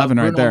 2011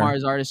 of right Bruno there.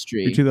 Mars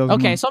artistry. You're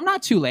 2011. Okay, so I'm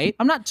not too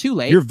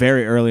late. You're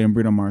very early in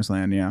Bruno Mars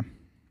land, yeah.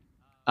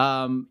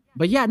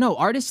 But yeah, no,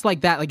 artists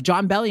like that, like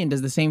John Bellion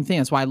does the same thing.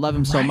 That's why I love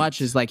him so much.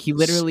 Is like he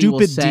literally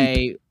will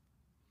say.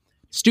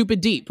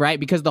 Stupid Deep, right?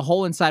 Because the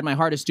hole inside my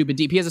heart is stupid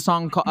deep. He has a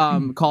song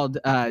called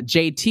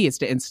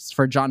JT. It's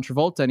for John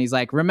Travolta, and he's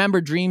like, "Remember,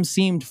 dreams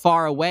seemed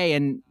far away,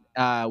 and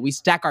we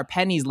stack our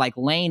pennies like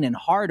Lane and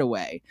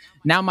Hardaway.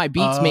 Now my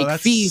beats make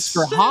feasts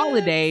for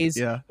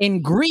holidays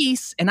in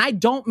Greece, and I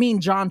don't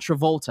mean John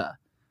Travolta.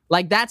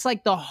 Like that's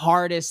like the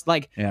hardest,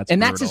 like, and brutal.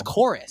 That's his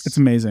chorus. It's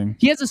amazing.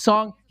 He has a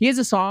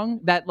song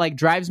that like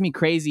drives me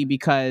crazy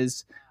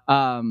because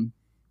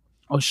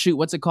oh shoot,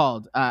 what's it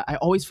called? I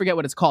always forget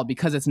what it's called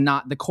because it's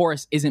not, the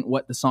chorus isn't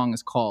what the song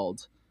is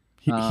called.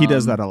 He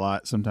does that a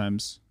lot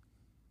sometimes.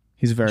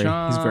 He's very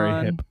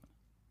hip.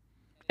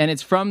 And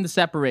it's from The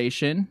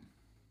Separation,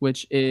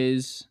 which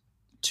is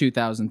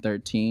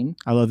 2013.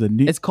 I love the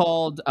new. It's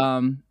called That's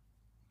a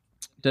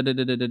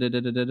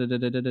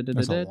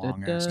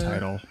long ass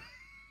title.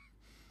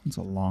 It's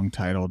a long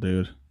title,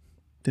 dude.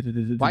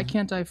 Why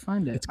can't I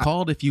find it? It's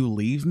called "If You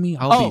Leave Me,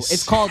 I'll Be Sad."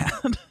 It's called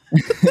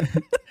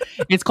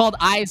it's called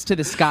Eyes to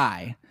the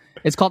Sky.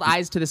 It's called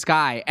Eyes to the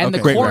Sky. And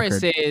Okay. the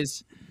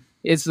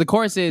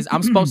chorus is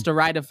I'm supposed to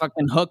write a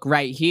fucking hook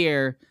right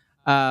here.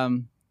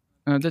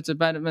 That's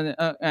about a minute.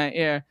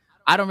 Yeah.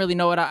 I don't really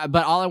know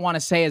but all I want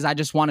to say is I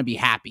just want to be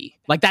happy.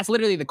 Like that's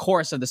literally the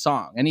chorus of the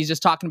song. And he's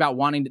just talking about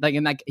wanting to, like,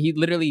 and like he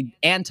literally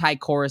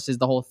anti-chorus is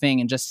the whole thing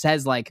and just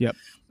says like,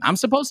 I'm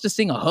supposed to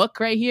sing a hook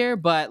right here,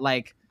 but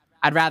like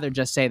I'd rather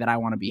just say that I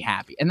want to be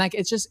happy. And like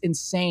it's just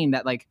insane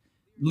that like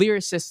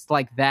lyricists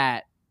like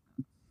that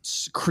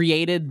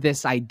created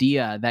this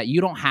idea that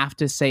you don't have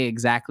to say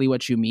exactly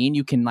what you mean.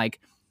 You can like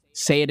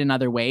say it in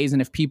other ways,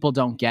 and if people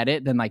don't get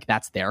it, then like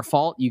that's their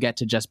fault. You get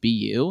to just be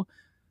you.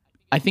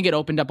 I think it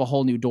opened up a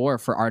whole new door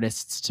for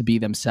artists to be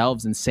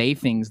themselves and say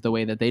things the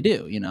way that they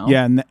do,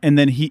 Yeah, and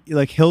then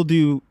he'll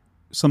do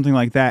something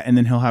like that, and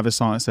then he'll have a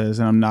song that says,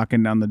 "And I'm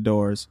knocking down the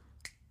doors,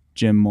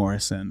 Jim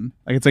Morrison."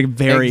 Like it's like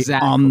very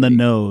on the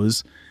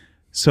nose.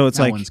 So it's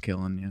that like one's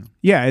killing,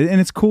 yeah,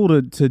 and it's cool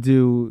to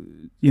do.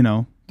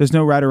 There's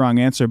no right or wrong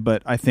answer,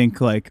 but I think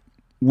like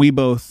we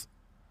both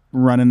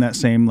run in that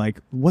same like,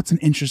 what's an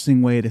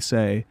interesting way to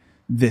say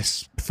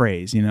this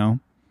phrase?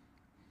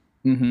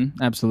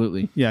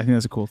 Absolutely. Yeah, I think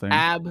that's a cool thing.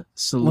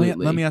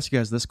 Absolutely. Let me ask you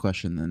guys this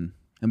question then,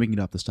 and we can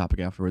get off this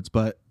topic afterwards.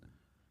 But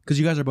because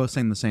you guys are both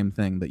saying the same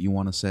thing, that you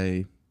want to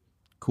say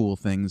cool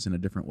things in a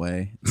different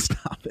way.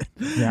 Stop it.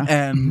 Yeah.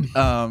 And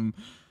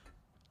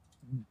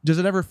does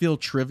it ever feel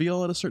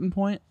trivial at a certain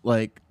point?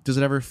 Like, does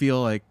it ever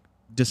feel like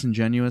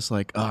disingenuous?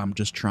 Like, oh, I'm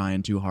just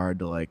trying too hard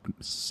to like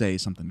say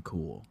something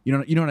cool. You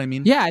know what I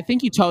mean? Yeah, I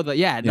think you totally.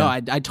 Yeah, no, I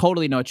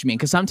totally know what you mean.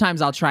 Because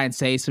sometimes I'll try and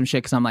say some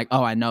shit because I'm like,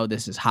 oh, I know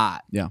this is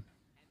hot. Yeah.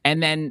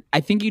 And then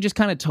I think you just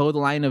kind of toe the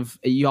line of,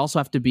 you also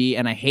have to be,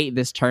 and I hate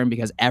this term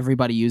because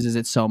everybody uses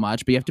it so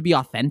much, but you have to be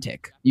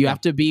authentic. You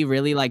have to be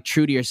really like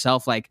true to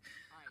yourself. Like,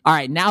 all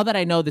right, now that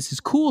I know this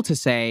is cool to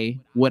say,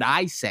 would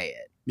I say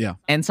it? Yeah.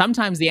 And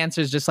sometimes the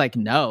answer is just like,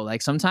 no.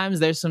 Like sometimes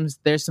there's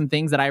some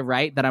things that I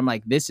write that I'm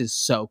like, this is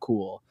so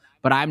cool,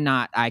 but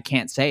I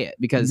can't say it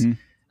because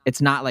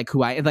it's not like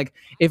who I, like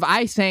if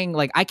I sang,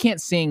 like I can't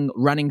sing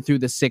Running Through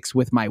the Six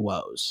with My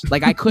Woes.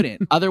 Like I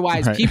couldn't.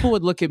 Otherwise people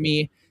would look at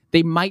me,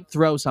 they might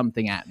throw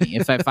something at me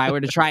if I were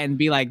to try and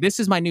be like, this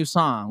is my new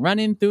song,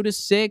 Running Through the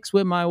Six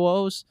with My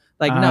Woes.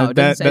 Like, no,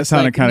 that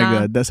sounded kind of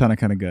good. That sounded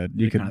kind of good.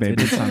 You could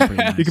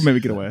maybe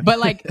get away. But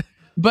like,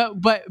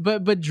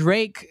 but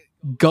Drake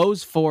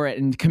goes for it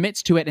and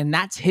commits to it, and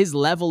that's his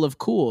level of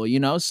cool,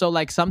 So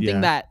like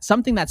something that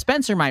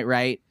Spencer might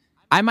write,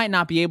 I might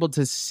not be able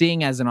to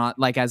sing as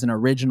an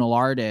original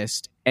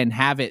artist and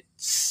have it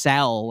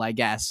sell, I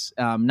guess,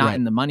 not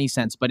in the money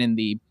sense, but in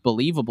the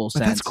believable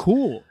sense. That's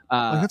cool.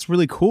 Like, that's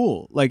really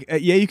cool. Like,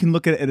 you can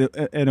look at it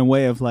in a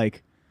way of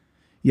like,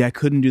 yeah, I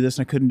couldn't do this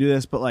and I couldn't do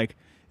this, but like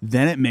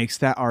then it makes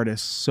that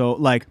artist so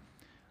like,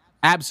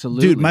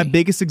 Absolutely. dude, my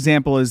biggest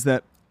example is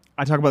that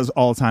I talk about this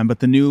all the time, but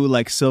the new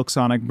like Silk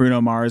Sonic, Bruno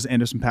Mars,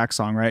 Anderson .Paak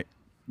song, right?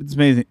 It's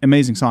amazing,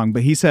 amazing song.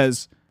 But he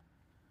says,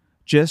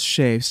 "Just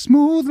shave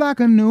smooth like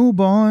a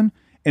newborn,"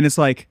 and it's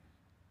like,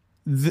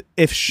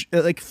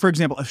 for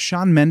example, if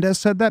Shawn Mendes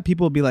said that,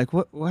 people would be like,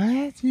 "What?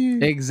 What?"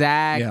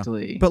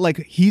 Exactly. But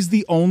like, he's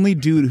the only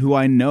dude who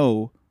I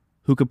know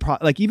who could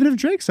like, even if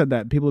Drake said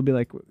that, people would be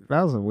like,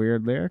 "That was a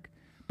weird lyric."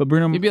 But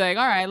Bruno, you'd be like,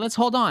 all right, let's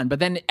hold on. But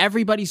then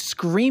everybody's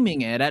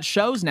screaming it at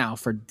shows now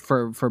for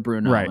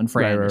Bruno and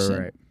for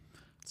Anderson. Right.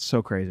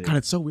 So crazy. God,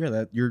 it's so weird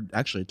that you're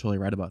actually totally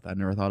right about that. I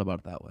never thought about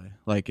it that way.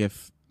 Like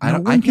if No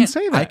one can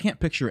say that. I can't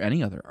picture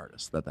any other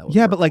artist that would.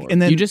 Yeah, work but like, for.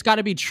 and then You just got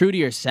to be true to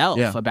yourself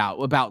Yeah.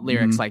 about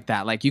lyrics like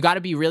that. Like you got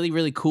to be really,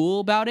 really cool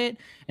about it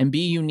and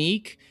be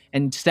unique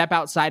and step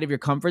outside of your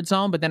comfort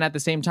zone. But then at the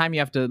same time, you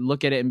have to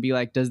look at it and be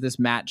like, does this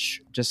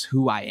match just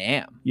who I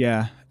am?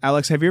 yeah,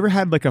 Alex, have you ever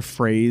had like a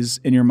phrase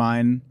in your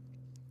mind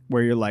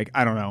where you're like,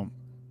 I don't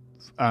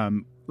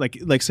know,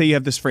 like say you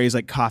have this phrase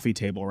like coffee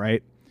table,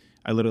 right?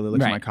 I literally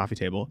look at my coffee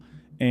table,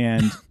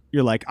 and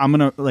you're like, I'm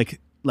gonna like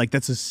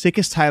that's the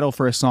sickest title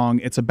for a song.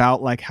 It's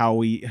about like how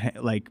we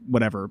like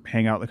whatever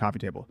hang out at the coffee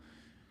table,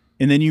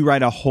 and then you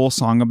write a whole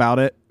song about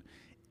it,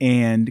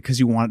 and because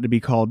you want it to be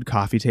called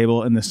Coffee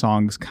Table, and the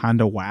song's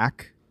kind of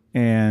whack,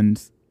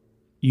 and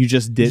you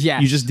just did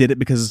it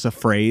because it's a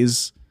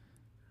phrase.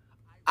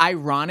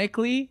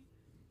 Ironically,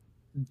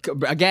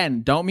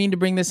 again, don't mean to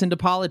bring this into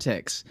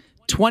politics.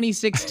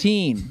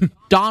 2016,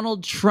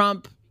 Donald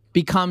Trump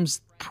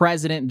becomes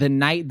president the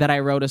night that I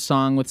wrote a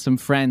song with some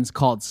friends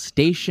called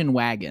Station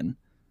Wagon.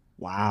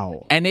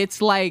 Wow. And it's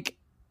like,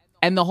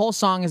 and the whole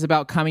song is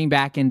about coming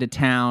back into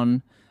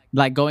town,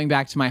 like going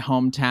back to my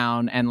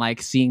hometown and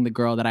like seeing the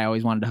girl that I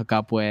always wanted to hook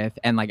up with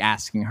and like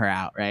asking her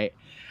out, right?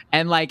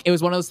 And like, it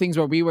was one of those things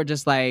where we were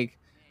just like,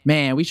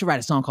 man, we should write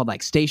a song called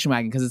like Station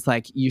Wagon, because it's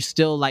like you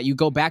still like, you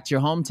go back to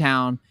your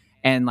hometown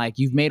and like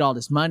you've made all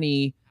this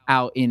money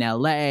out in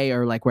LA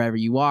or like wherever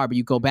you are, but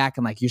you go back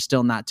and like you're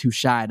still not too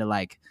shy to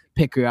like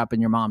pick her up in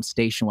your mom's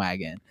station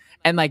wagon.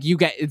 And like you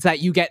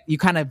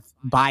kind of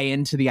buy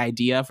into the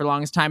idea for the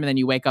longest time, and then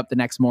you wake up the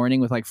next morning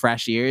with like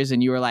fresh ears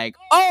and you were like,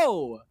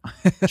 oh,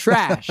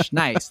 trash.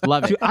 Nice.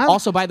 Love it. Dude,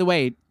 also, by the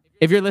way,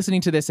 if you're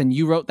listening to this and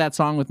you wrote that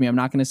song with me, I'm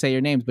not going to say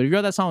your names, but if you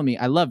wrote that song with me,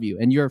 I love you.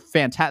 And you're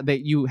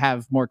fantastic. You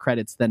have more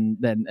credits than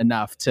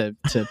enough to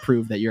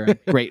prove that you're a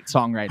great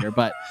songwriter.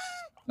 But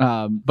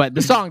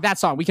that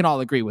song, we can all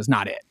agree was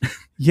not it.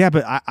 Yeah,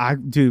 but I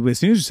dude, as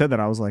soon as you said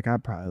that, I was like, I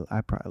probably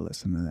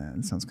listen to that.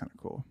 It sounds kind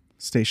of cool.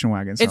 Station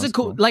wagon. It's a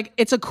cool, like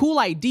it's a cool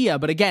idea,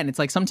 but again, it's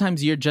like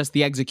sometimes you're just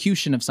the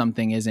execution of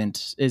something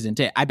isn't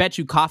it. I bet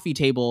you Coffee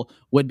Table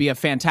would be a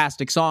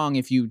fantastic song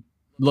if you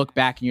look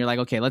back and you're like,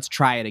 okay, let's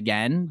try it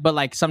again. But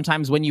like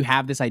sometimes when you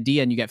have this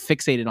idea and you get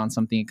fixated on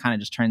something, it kind of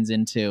just turns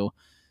into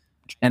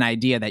an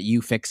idea that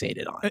you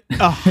fixated on.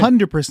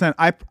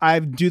 100%. I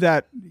do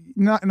that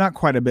not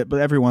quite a bit,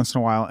 but every once in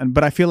a while.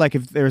 But I feel like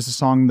if there's a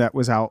song that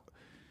was out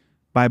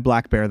by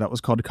Black Bear that was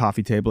called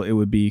Coffee Table, it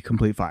would be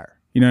complete fire.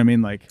 You know what I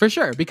mean? Like for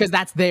sure, because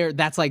that's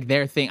like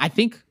their thing. I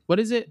think, what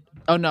is it?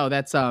 Oh no,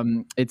 that's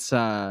it's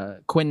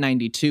Quinn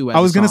 92. I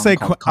was gonna say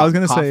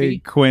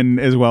Quinn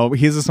as well.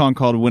 He has a song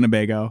called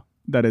Winnebago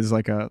that is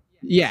like a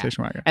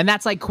station wagon, and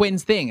that's like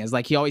Quinn's thing. Is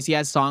like he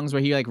has songs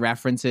where he like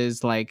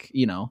references like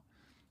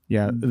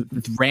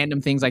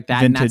random things like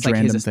that, and that's like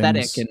his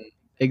aesthetic things. And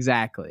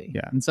exactly.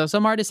 Yeah. And so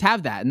some artists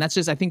have that, and that's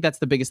just, I think that's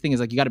the biggest thing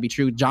is like you got to be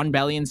true. John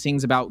Bellion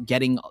sings about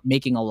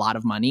making a lot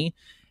of money.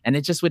 And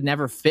it just would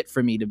never fit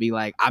for me to be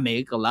like, I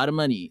make a lot of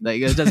money.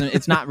 Like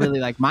it's not really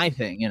like my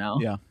thing, you know?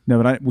 Yeah.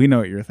 No, but we know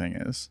what your thing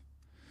is.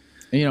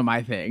 You know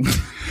my thing.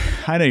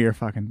 I know your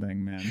fucking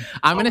thing, man.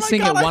 I'm going to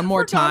sing it one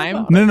more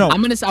time. No.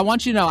 I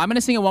want you to know, I'm going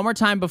to sing it one more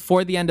time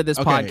before the end of this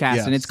podcast.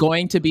 Yes. And it's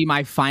going to be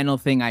my final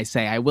thing I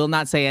say. I will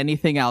not say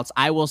anything else.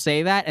 I will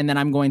say that, and then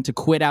I'm going to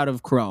quit out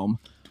of Chrome.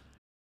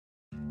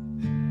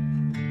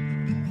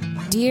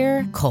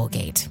 Dear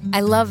Colgate,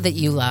 I love that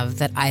you love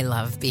that I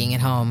love being at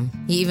home.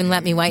 You even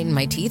let me whiten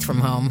my teeth from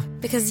home.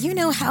 Because you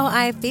know how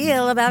I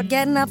feel about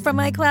getting up from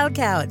my cloud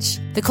couch.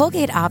 The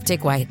Colgate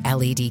Optic White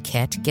LED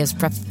Kit gives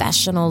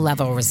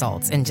professional-level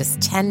results in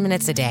just 10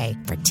 minutes a day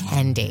for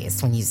 10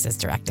 days when used as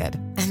directed.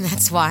 And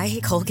that's why,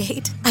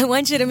 Colgate, I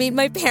want you to meet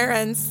my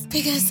parents.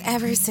 Because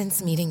ever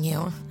since meeting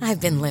you,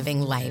 I've been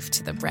living life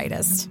to the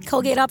brightest.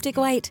 Colgate Optic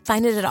White.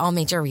 Find it at all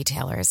major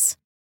retailers.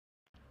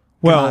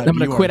 Well, I'm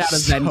going to quit out of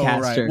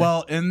Zencaster. Right.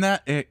 Well, in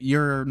that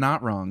you're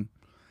not wrong,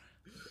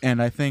 and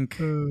I think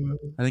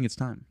it's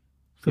time.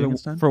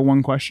 For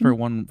one question,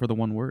 for the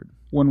one word.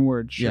 One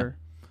word, sure.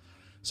 Yeah.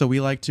 So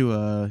we like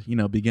to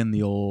begin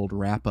the old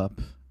wrap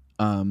up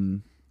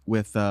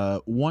with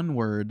one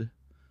word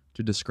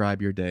to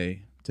describe your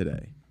day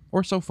today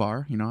or so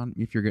far. You know,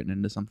 if you're getting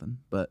into something,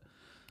 but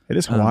it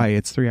is Hawaii.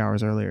 It's 3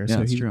 hours earlier, yeah,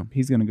 so it's true.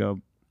 He's going to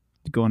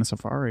go on a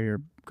safari or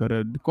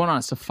going on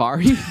a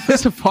safari.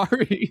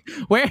 Safari?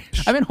 Where?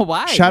 I'm in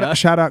Hawaii. Shout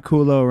out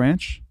Kulo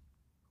Ranch.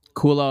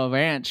 Kulo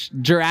Ranch,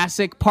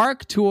 Jurassic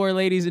Park tour,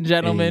 ladies and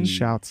gentlemen.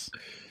 Shouts.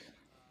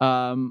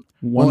 One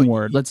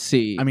word. Let's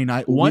see. I mean,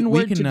 one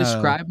we word can, to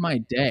describe my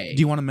day.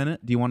 Do you want a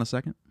minute? Do you want a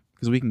second?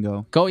 Because we can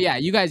go. Go, yeah.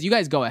 You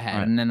guys go ahead,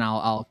 right. and then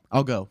I'll.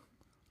 I'll go.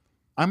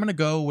 I'm gonna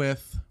go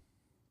with.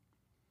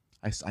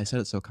 I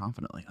said it so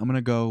confidently. I'm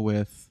gonna go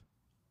with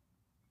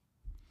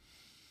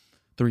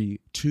 3,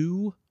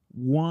 2,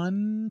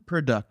 1.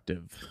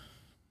 Productive.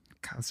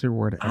 God, that's your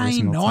word every I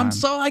single know.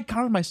 time. I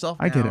counted myself.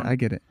 I get it. down. I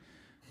get it.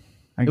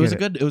 It was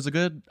a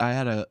good. I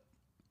had a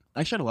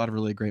lot of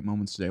really great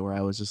moments today where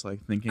I was just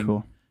like thinking,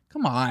 Cool.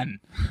 come on.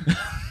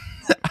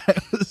 I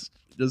was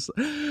just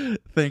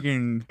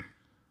thinking.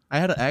 I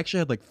actually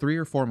had like 3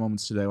 or 4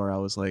 moments today where I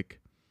was like,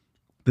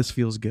 this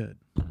feels good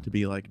to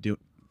be like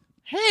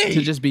Hey,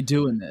 to just be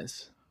doing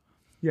this.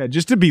 Yeah,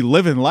 just to be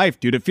living life,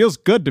 dude. It feels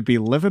good to be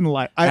living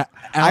life.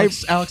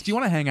 Alex, do you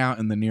want to hang out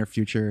in the near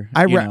future?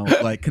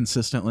 Like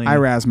consistently. I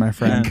razz my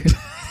friend.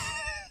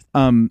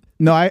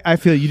 No, I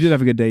feel you did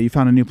have a good day. You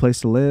found a new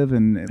place to live,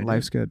 and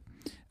life's good.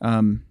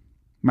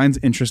 Mine's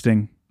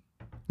interesting,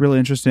 really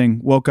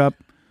interesting. Woke up,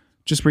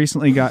 just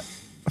recently got.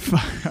 All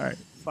right,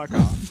 fuck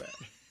off.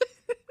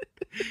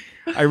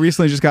 I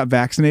recently just got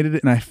vaccinated,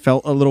 and I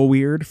felt a little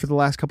weird for the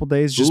last couple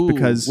days, just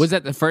because. Was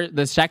that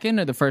the second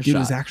or the first It shot?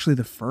 was actually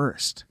the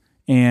first,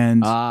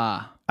 and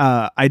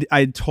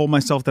I told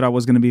myself that I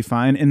was going to be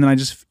fine, and then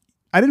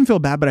I didn't feel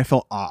bad, but I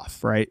felt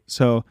off, right?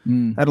 So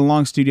I had a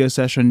long studio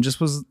session,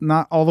 just was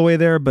not all the way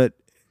there, but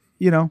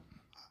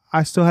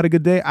I still had a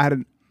good day. I had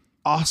an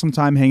awesome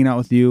time hanging out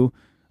with you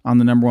on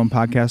the #1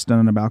 podcast done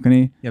on a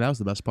balcony. Yeah, that was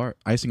the best part.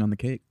 Icing on the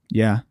cake.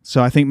 Yeah.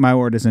 So I think my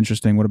word is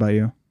interesting. What about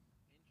you?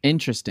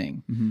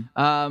 Interesting.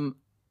 Mm-hmm.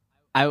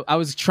 I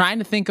was trying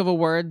to think of a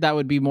word that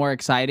would be more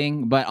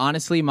exciting, but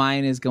honestly,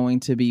 mine is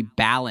going to be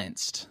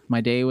balanced. My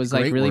day was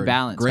like Great really word.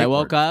 balanced. Great I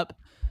woke word. up,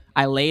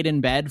 I laid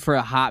in bed for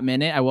a hot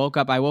minute. I woke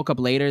up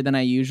later than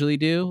I usually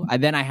do.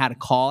 Then I had a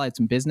call. I had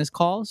some business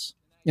calls,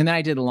 and then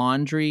I did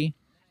laundry,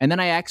 and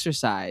then I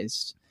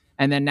exercised,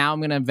 and then now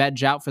I'm gonna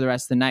veg out for the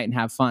rest of the night and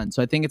have fun.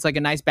 So I think it's like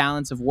a nice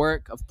balance of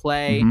work, of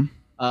play,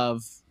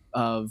 of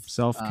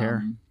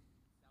self-care,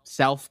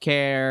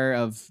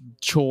 of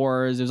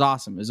chores. It was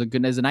awesome. It was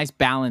a nice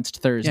balanced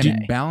Thursday. Yeah,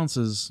 dude, balance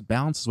is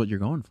what you're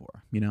going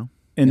for,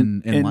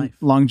 In life.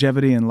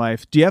 Longevity in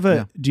life. Do you have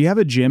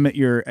a gym at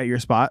your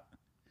spot?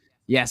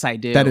 Yes, I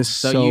do. That is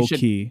so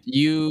key.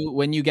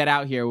 When you get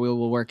out here, we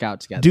will work out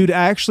together. Dude,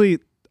 I actually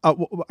I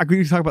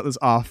agree to talk about this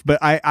off, but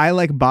I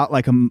bought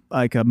like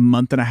a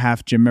month and a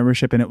half gym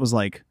membership, and it was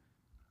like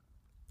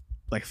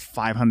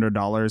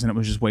 $500, and it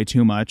was just way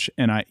too much.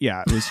 And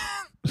it was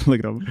look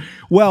at them.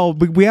 Well,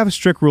 we have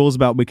strict rules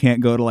about we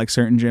can't go to like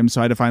certain gyms,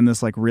 so I had to find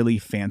this like really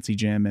fancy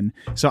gym, and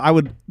so I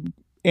would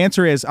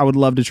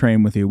love to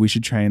train with you. We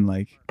should train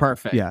like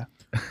perfect. Yeah.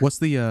 What's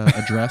the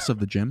address of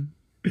the gym?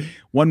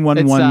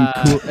 111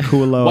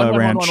 Kualoa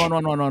Ranch.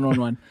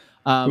 111.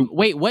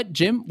 Wait, what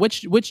gym?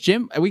 Which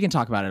gym? We can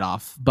talk about it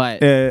off,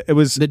 but It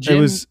was the gym.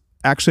 It was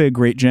actually a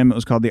great gym. It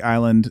was called the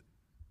Island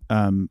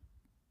Club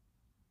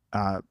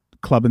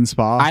and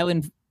Spa.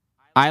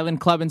 Island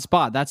Club and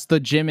Spa. That's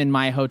the gym in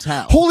my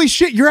hotel. Holy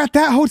shit, you're at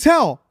that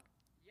hotel.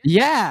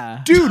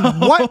 Yeah. Dude,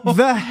 what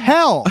the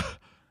hell?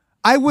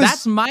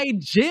 That's my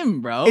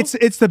gym, bro.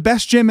 It's the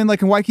best gym in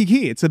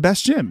Waikiki. It's the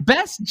best gym.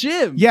 Best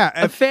gym. Yeah,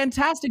 a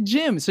fantastic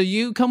gym. So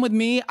you come with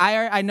me.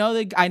 I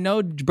know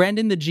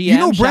Brendan, the GM. You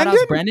know Shout Brendan?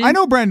 out Brendan? I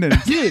know Brendan.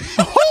 Dude.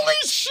 Holy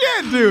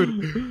shit,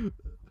 dude.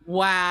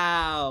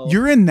 Wow.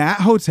 You're in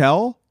that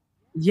hotel?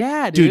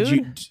 Yeah,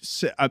 dude.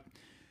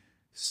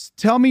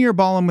 Tell me you're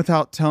balling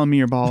without telling me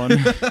you're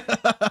balling.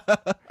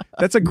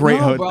 That's a great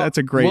That's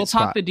a great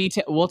spot.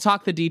 We'll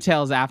talk the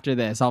details after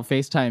this. I'll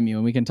FaceTime you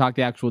and we can talk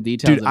the actual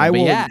details. Dude,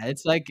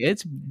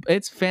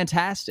 it's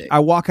fantastic. I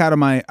walk out of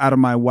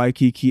my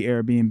Waikiki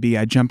Airbnb.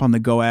 I jump on the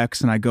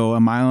GoX and I go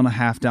 1.5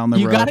 miles down the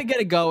road. You gotta get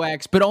a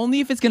GoX, but only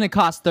if it's gonna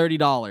cost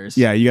 $30.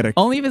 Yeah, you gotta.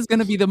 Only if it's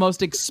gonna be the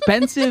most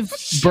expensive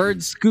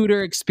bird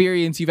scooter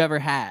experience you've ever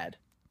had.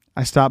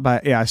 I stopped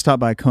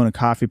by Kona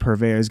Coffee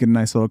Purveyors, get a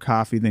nice little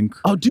coffee. Then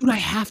oh, dude, I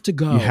have to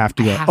go. You have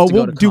to go.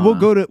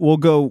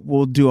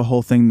 We'll do a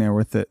whole thing there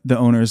with the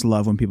owners.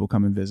 Love when people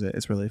come and visit.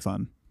 It's really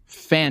fun.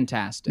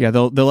 Fantastic. Yeah,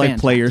 they'll like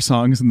play your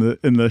songs in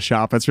the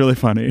shop. It's really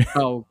funny.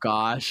 Oh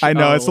gosh, I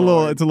know it's a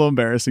little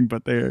embarrassing,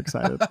 but they're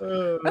excited.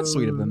 That's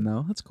sweet of them,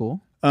 though. That's cool.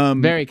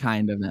 Very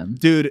kind of them,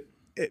 dude.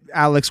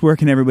 Alex, where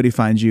can everybody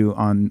find you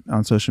on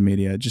social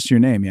media? Just your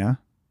name, yeah.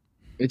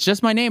 It's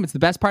just my name. It's the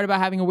best part about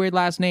having a weird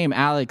last name.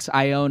 Alex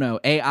Aiono.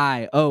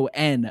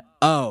 AIONO.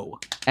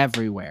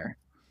 Everywhere.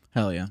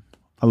 Hell yeah.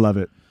 I love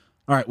it.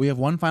 All right, we have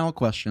one final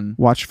question.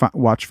 Watch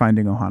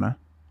Finding Ohana.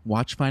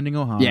 Watch Finding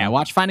Ohana. Yeah,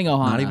 watch Finding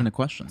Ohana. Not even a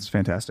question. It's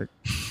fantastic.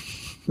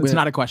 It's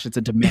not a question. It's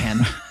a demand.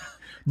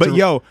 But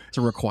it's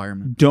a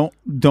requirement. Don't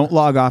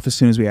log off as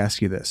soon as we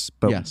ask you this.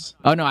 But yes.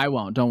 Oh no, I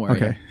won't. Don't worry.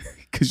 Okay,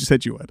 because you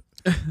said you would.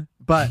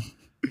 But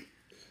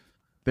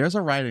there's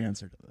a right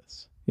answer to this.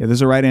 Yeah,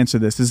 there's a right answer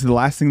to this. This is the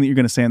last thing that you're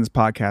going to say on this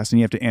podcast, and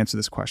you have to answer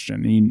this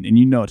question, and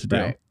you know what to do.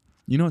 Right.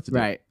 You know what to do.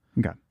 Right.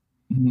 Okay.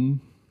 Mm-hmm.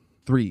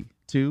 3,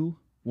 2,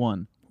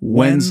 1.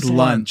 When's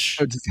lunch?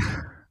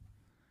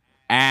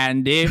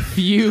 And if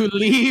you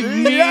leave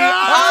me,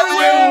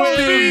 I will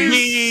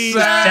be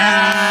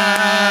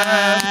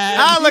sad.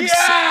 Alex,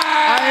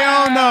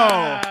 I don't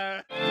know.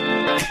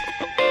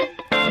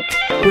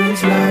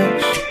 When's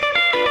lunch?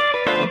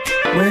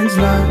 When's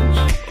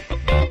lunch?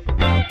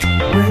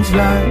 When's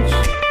lunch?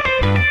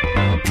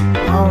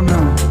 I don't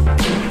know.